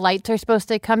 all the lights are supposed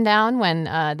to come down when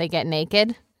they get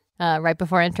naked right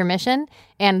before intermission,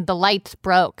 and the lights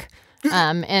broke.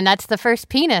 And that's the first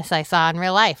penis I saw in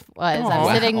real life.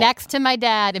 I'm sitting next to my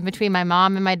dad, in between my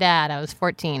mom and my dad. I was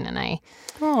 14, and I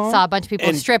saw a bunch of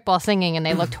people strip while singing, and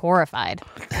they looked horrified.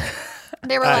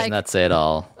 They were like, "Not say it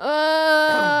all."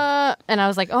 And I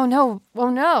was like, "Oh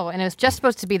no!" And it was just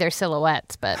supposed to be their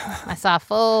silhouettes, but I saw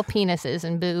full penises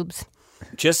and boobs.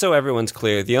 Just so everyone's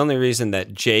clear, the only reason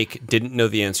that Jake didn't know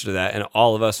the answer to that, and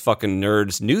all of us fucking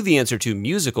nerds knew the answer to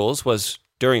musicals, was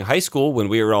during high school when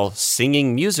we were all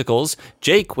singing musicals,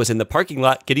 Jake was in the parking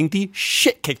lot getting the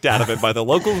shit kicked out of him by the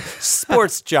local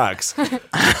sports jocks.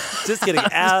 Just getting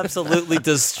absolutely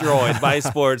destroyed by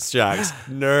sports jocks.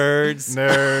 Nerds.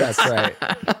 Nerds. That's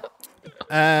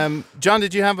right. John,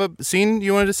 did you have a scene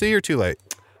you wanted to see or too late?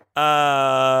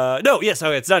 No, yes,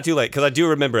 okay, it's not too late because I do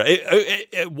remember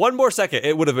it. One more second,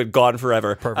 it would have been gone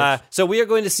forever. Perfect. So we are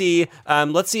going to see,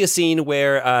 let's see a scene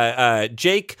where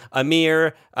Jake,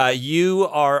 Amir, you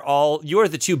are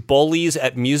the two bullies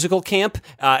at musical camp,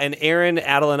 and Aaron,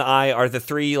 Adel, and I are the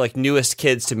three like newest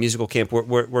kids to musical camp.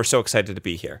 We're so excited to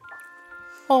be here.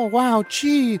 Oh, wow,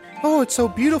 gee. Oh, it's so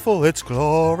beautiful. It's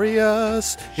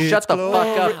glorious. Shut the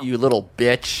fuck up, you little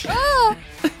bitch.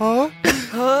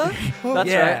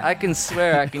 That's right. I can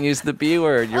swear I can use the B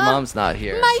word. Your mom's not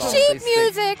here. My sheet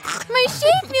music. My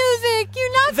sheet music.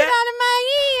 You knocked it out of my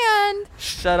hand.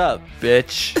 Shut up,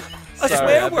 bitch. A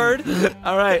swear word.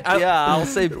 All right. I'll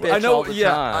say bitch I know. all the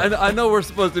time. I know we're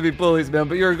supposed to be bullies, man,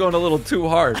 but you're going a little too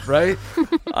hard, right?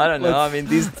 I don't know. I mean,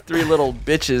 these three little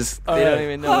bitches, they don't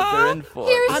even know what they're in for.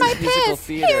 Here's my musical piss.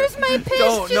 theater. Here's my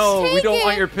piss. We don't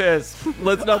want your piss.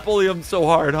 Let's not bully them so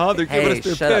hard, huh? They're giving us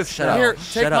their shut up, piss. shut up. Here,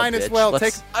 Shut take up, mine as bitch. well.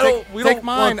 Let's- Take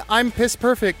mine. I'm piss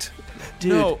perfect.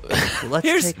 Dude, No.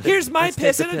 Here's my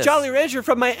piss and a Jolly Rancher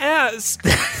from my ass.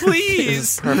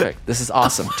 Please. perfect. This is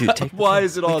awesome. Dude, take Why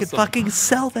is it We awesome? could fucking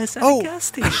sell this at Oh. a gas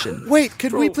station. Wait,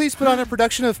 could we please put on a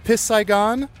production of Piss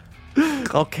Saigon?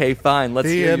 Okay, fine. Let's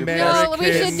hear you. No,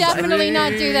 we should definitely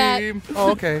not do that. dream.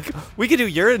 Oh, okay. We could do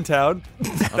Urinetown.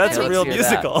 That's a let's real hear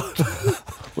musical.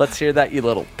 Let's hear that, you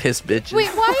little piss bitches. Wait,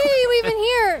 why are you even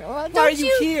here? Why are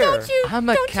you here? I'm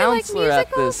a counselor at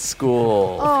this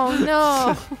school. Oh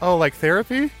no! Oh, like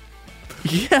therapy?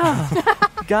 Yeah.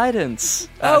 Guidance,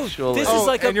 Oh, actually. this is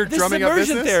like and you're this is drumming up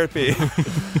immersion business? therapy.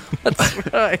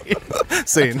 That's right.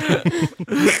 Scene.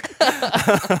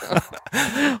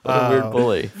 What a weird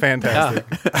bully. Fantastic.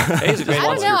 He's a great I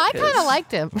don't one. know. I kind of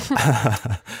liked him.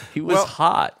 He was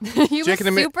hot. He was Jake and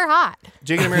Amir- super hot.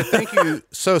 Jake and Amir, thank you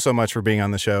so much for being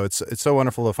on the show. It's so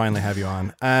wonderful to finally have you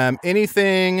on.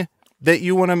 Anything that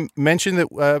you want to mention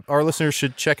that our listeners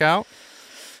should check out?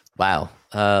 Wow.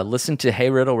 Listen to Hey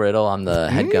Riddle Riddle on the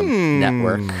Headgum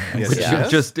Network. Yes.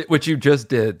 Which you just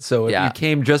did. So if Yeah. you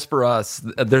came just for us,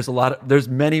 there's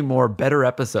many more better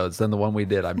episodes than the one we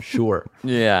did, I'm sure.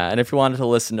 Yeah, and if you wanted to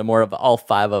listen to more of all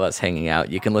five of us hanging out,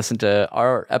 you can listen to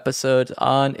our episode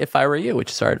on If I Were You,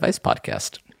 which is our advice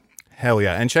podcast. Hell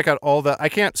yeah. And check out all the, I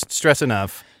can't stress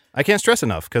enough because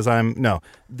the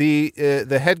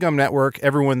Headgum Network,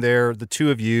 everyone there, the two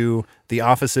of you, the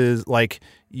offices, like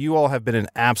you all have been an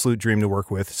absolute dream to work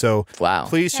with. So Wow.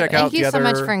 please check Thank out you the so other.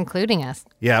 much for including us.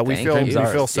 Yeah, we Thank feel you we for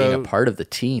feel being so a part of the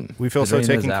team. we feel The so dream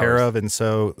is taken care ours. of and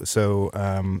so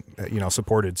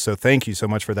supported. So thank you so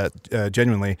much for that,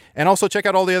 genuinely. And also check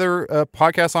out all the other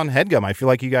podcasts on Headgum. I feel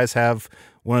like you guys have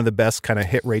one of the best kind of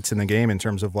hit rates in the game in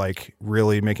terms of like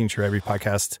really making sure every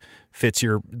podcast fits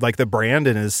your like the brand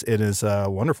and is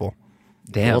wonderful.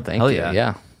 Damn. Well, thank hell you. yeah.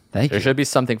 Yeah. Thank There you. should be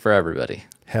something for everybody.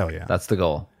 Hell yeah. That's the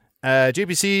goal.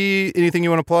 JPC, anything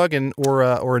you want to plug or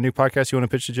a new podcast you want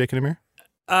to pitch to Jake and Amir?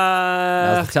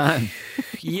 Now's the time.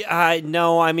 Yeah,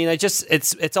 no, I mean,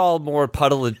 it's all more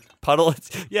puddle.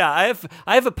 Yeah, I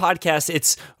have a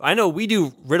podcast. I know we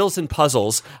do riddles and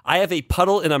puzzles. I have a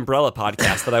puddle and umbrella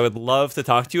podcast that I would love to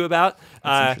talk to you about.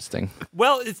 That's interesting.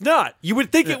 Well, it's not. You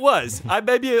would think it was. I'm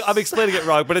explaining it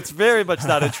wrong, but it's very much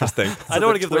not interesting. I don't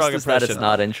want to give the wrong Twist is that impression. it's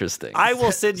not interesting. I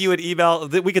will send you an email.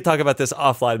 We could talk about this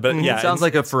offline, but yeah, Sounds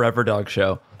like a Forever Dog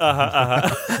show.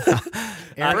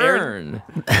 Aaron.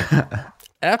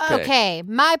 Epic. Okay,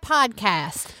 my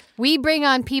podcast. We bring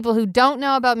on people who don't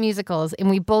know about musicals and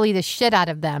we bully the shit out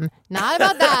of them. Not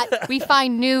about that. We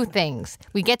find new things.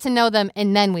 We get to know them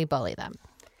and then we bully them.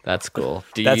 That's cool.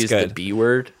 Do you That's use good. the B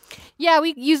word? Yeah,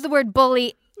 we use the word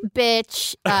bully,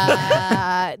 bitch. They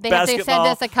have to send Basketball.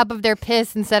 us a cup of their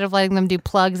piss instead of letting them do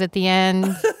plugs at the end.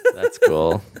 That's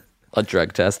cool. A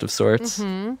drug test of sorts.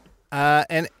 Mm-hmm.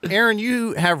 And Aaron,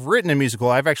 you have written a musical.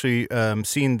 I've actually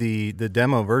seen the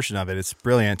demo version of it. It's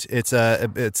brilliant. It's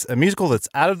a musical that's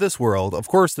out of this world. Of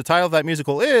course, the title of that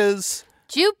musical is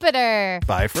Jupiter.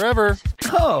 Bye Forever.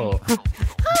 Oh.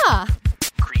 Huh.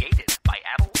 Created by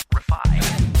Adel Rafai.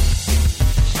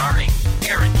 Starring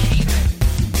Aaron Keith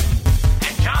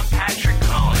and John Patrick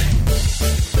Cohen.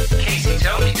 Casey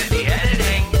Tony did the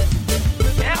editing.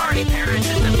 And Artie Parrish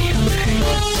did the music.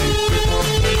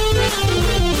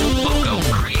 Logo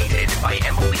created by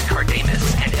Emily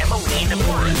Cardenas and Emmeline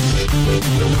Morris.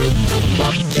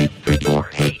 Or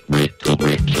Hey Riddle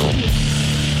Riddle.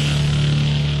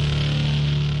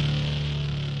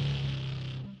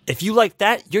 If you like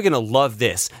that, you're going to love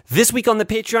this. This week on the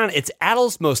Patreon, it's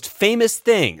Adul's Most Famous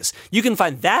Things. You can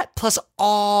find that plus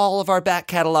all of our back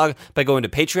catalog by going to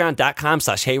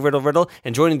patreon.com/HeyRiddleRiddle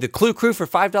and joining the Clue Crew for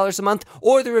 $5 a month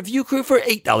or the Review Crew for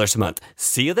 $8 a month.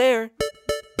 See you there.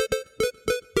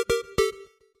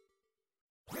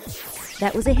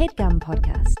 That was a HeadGum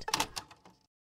podcast.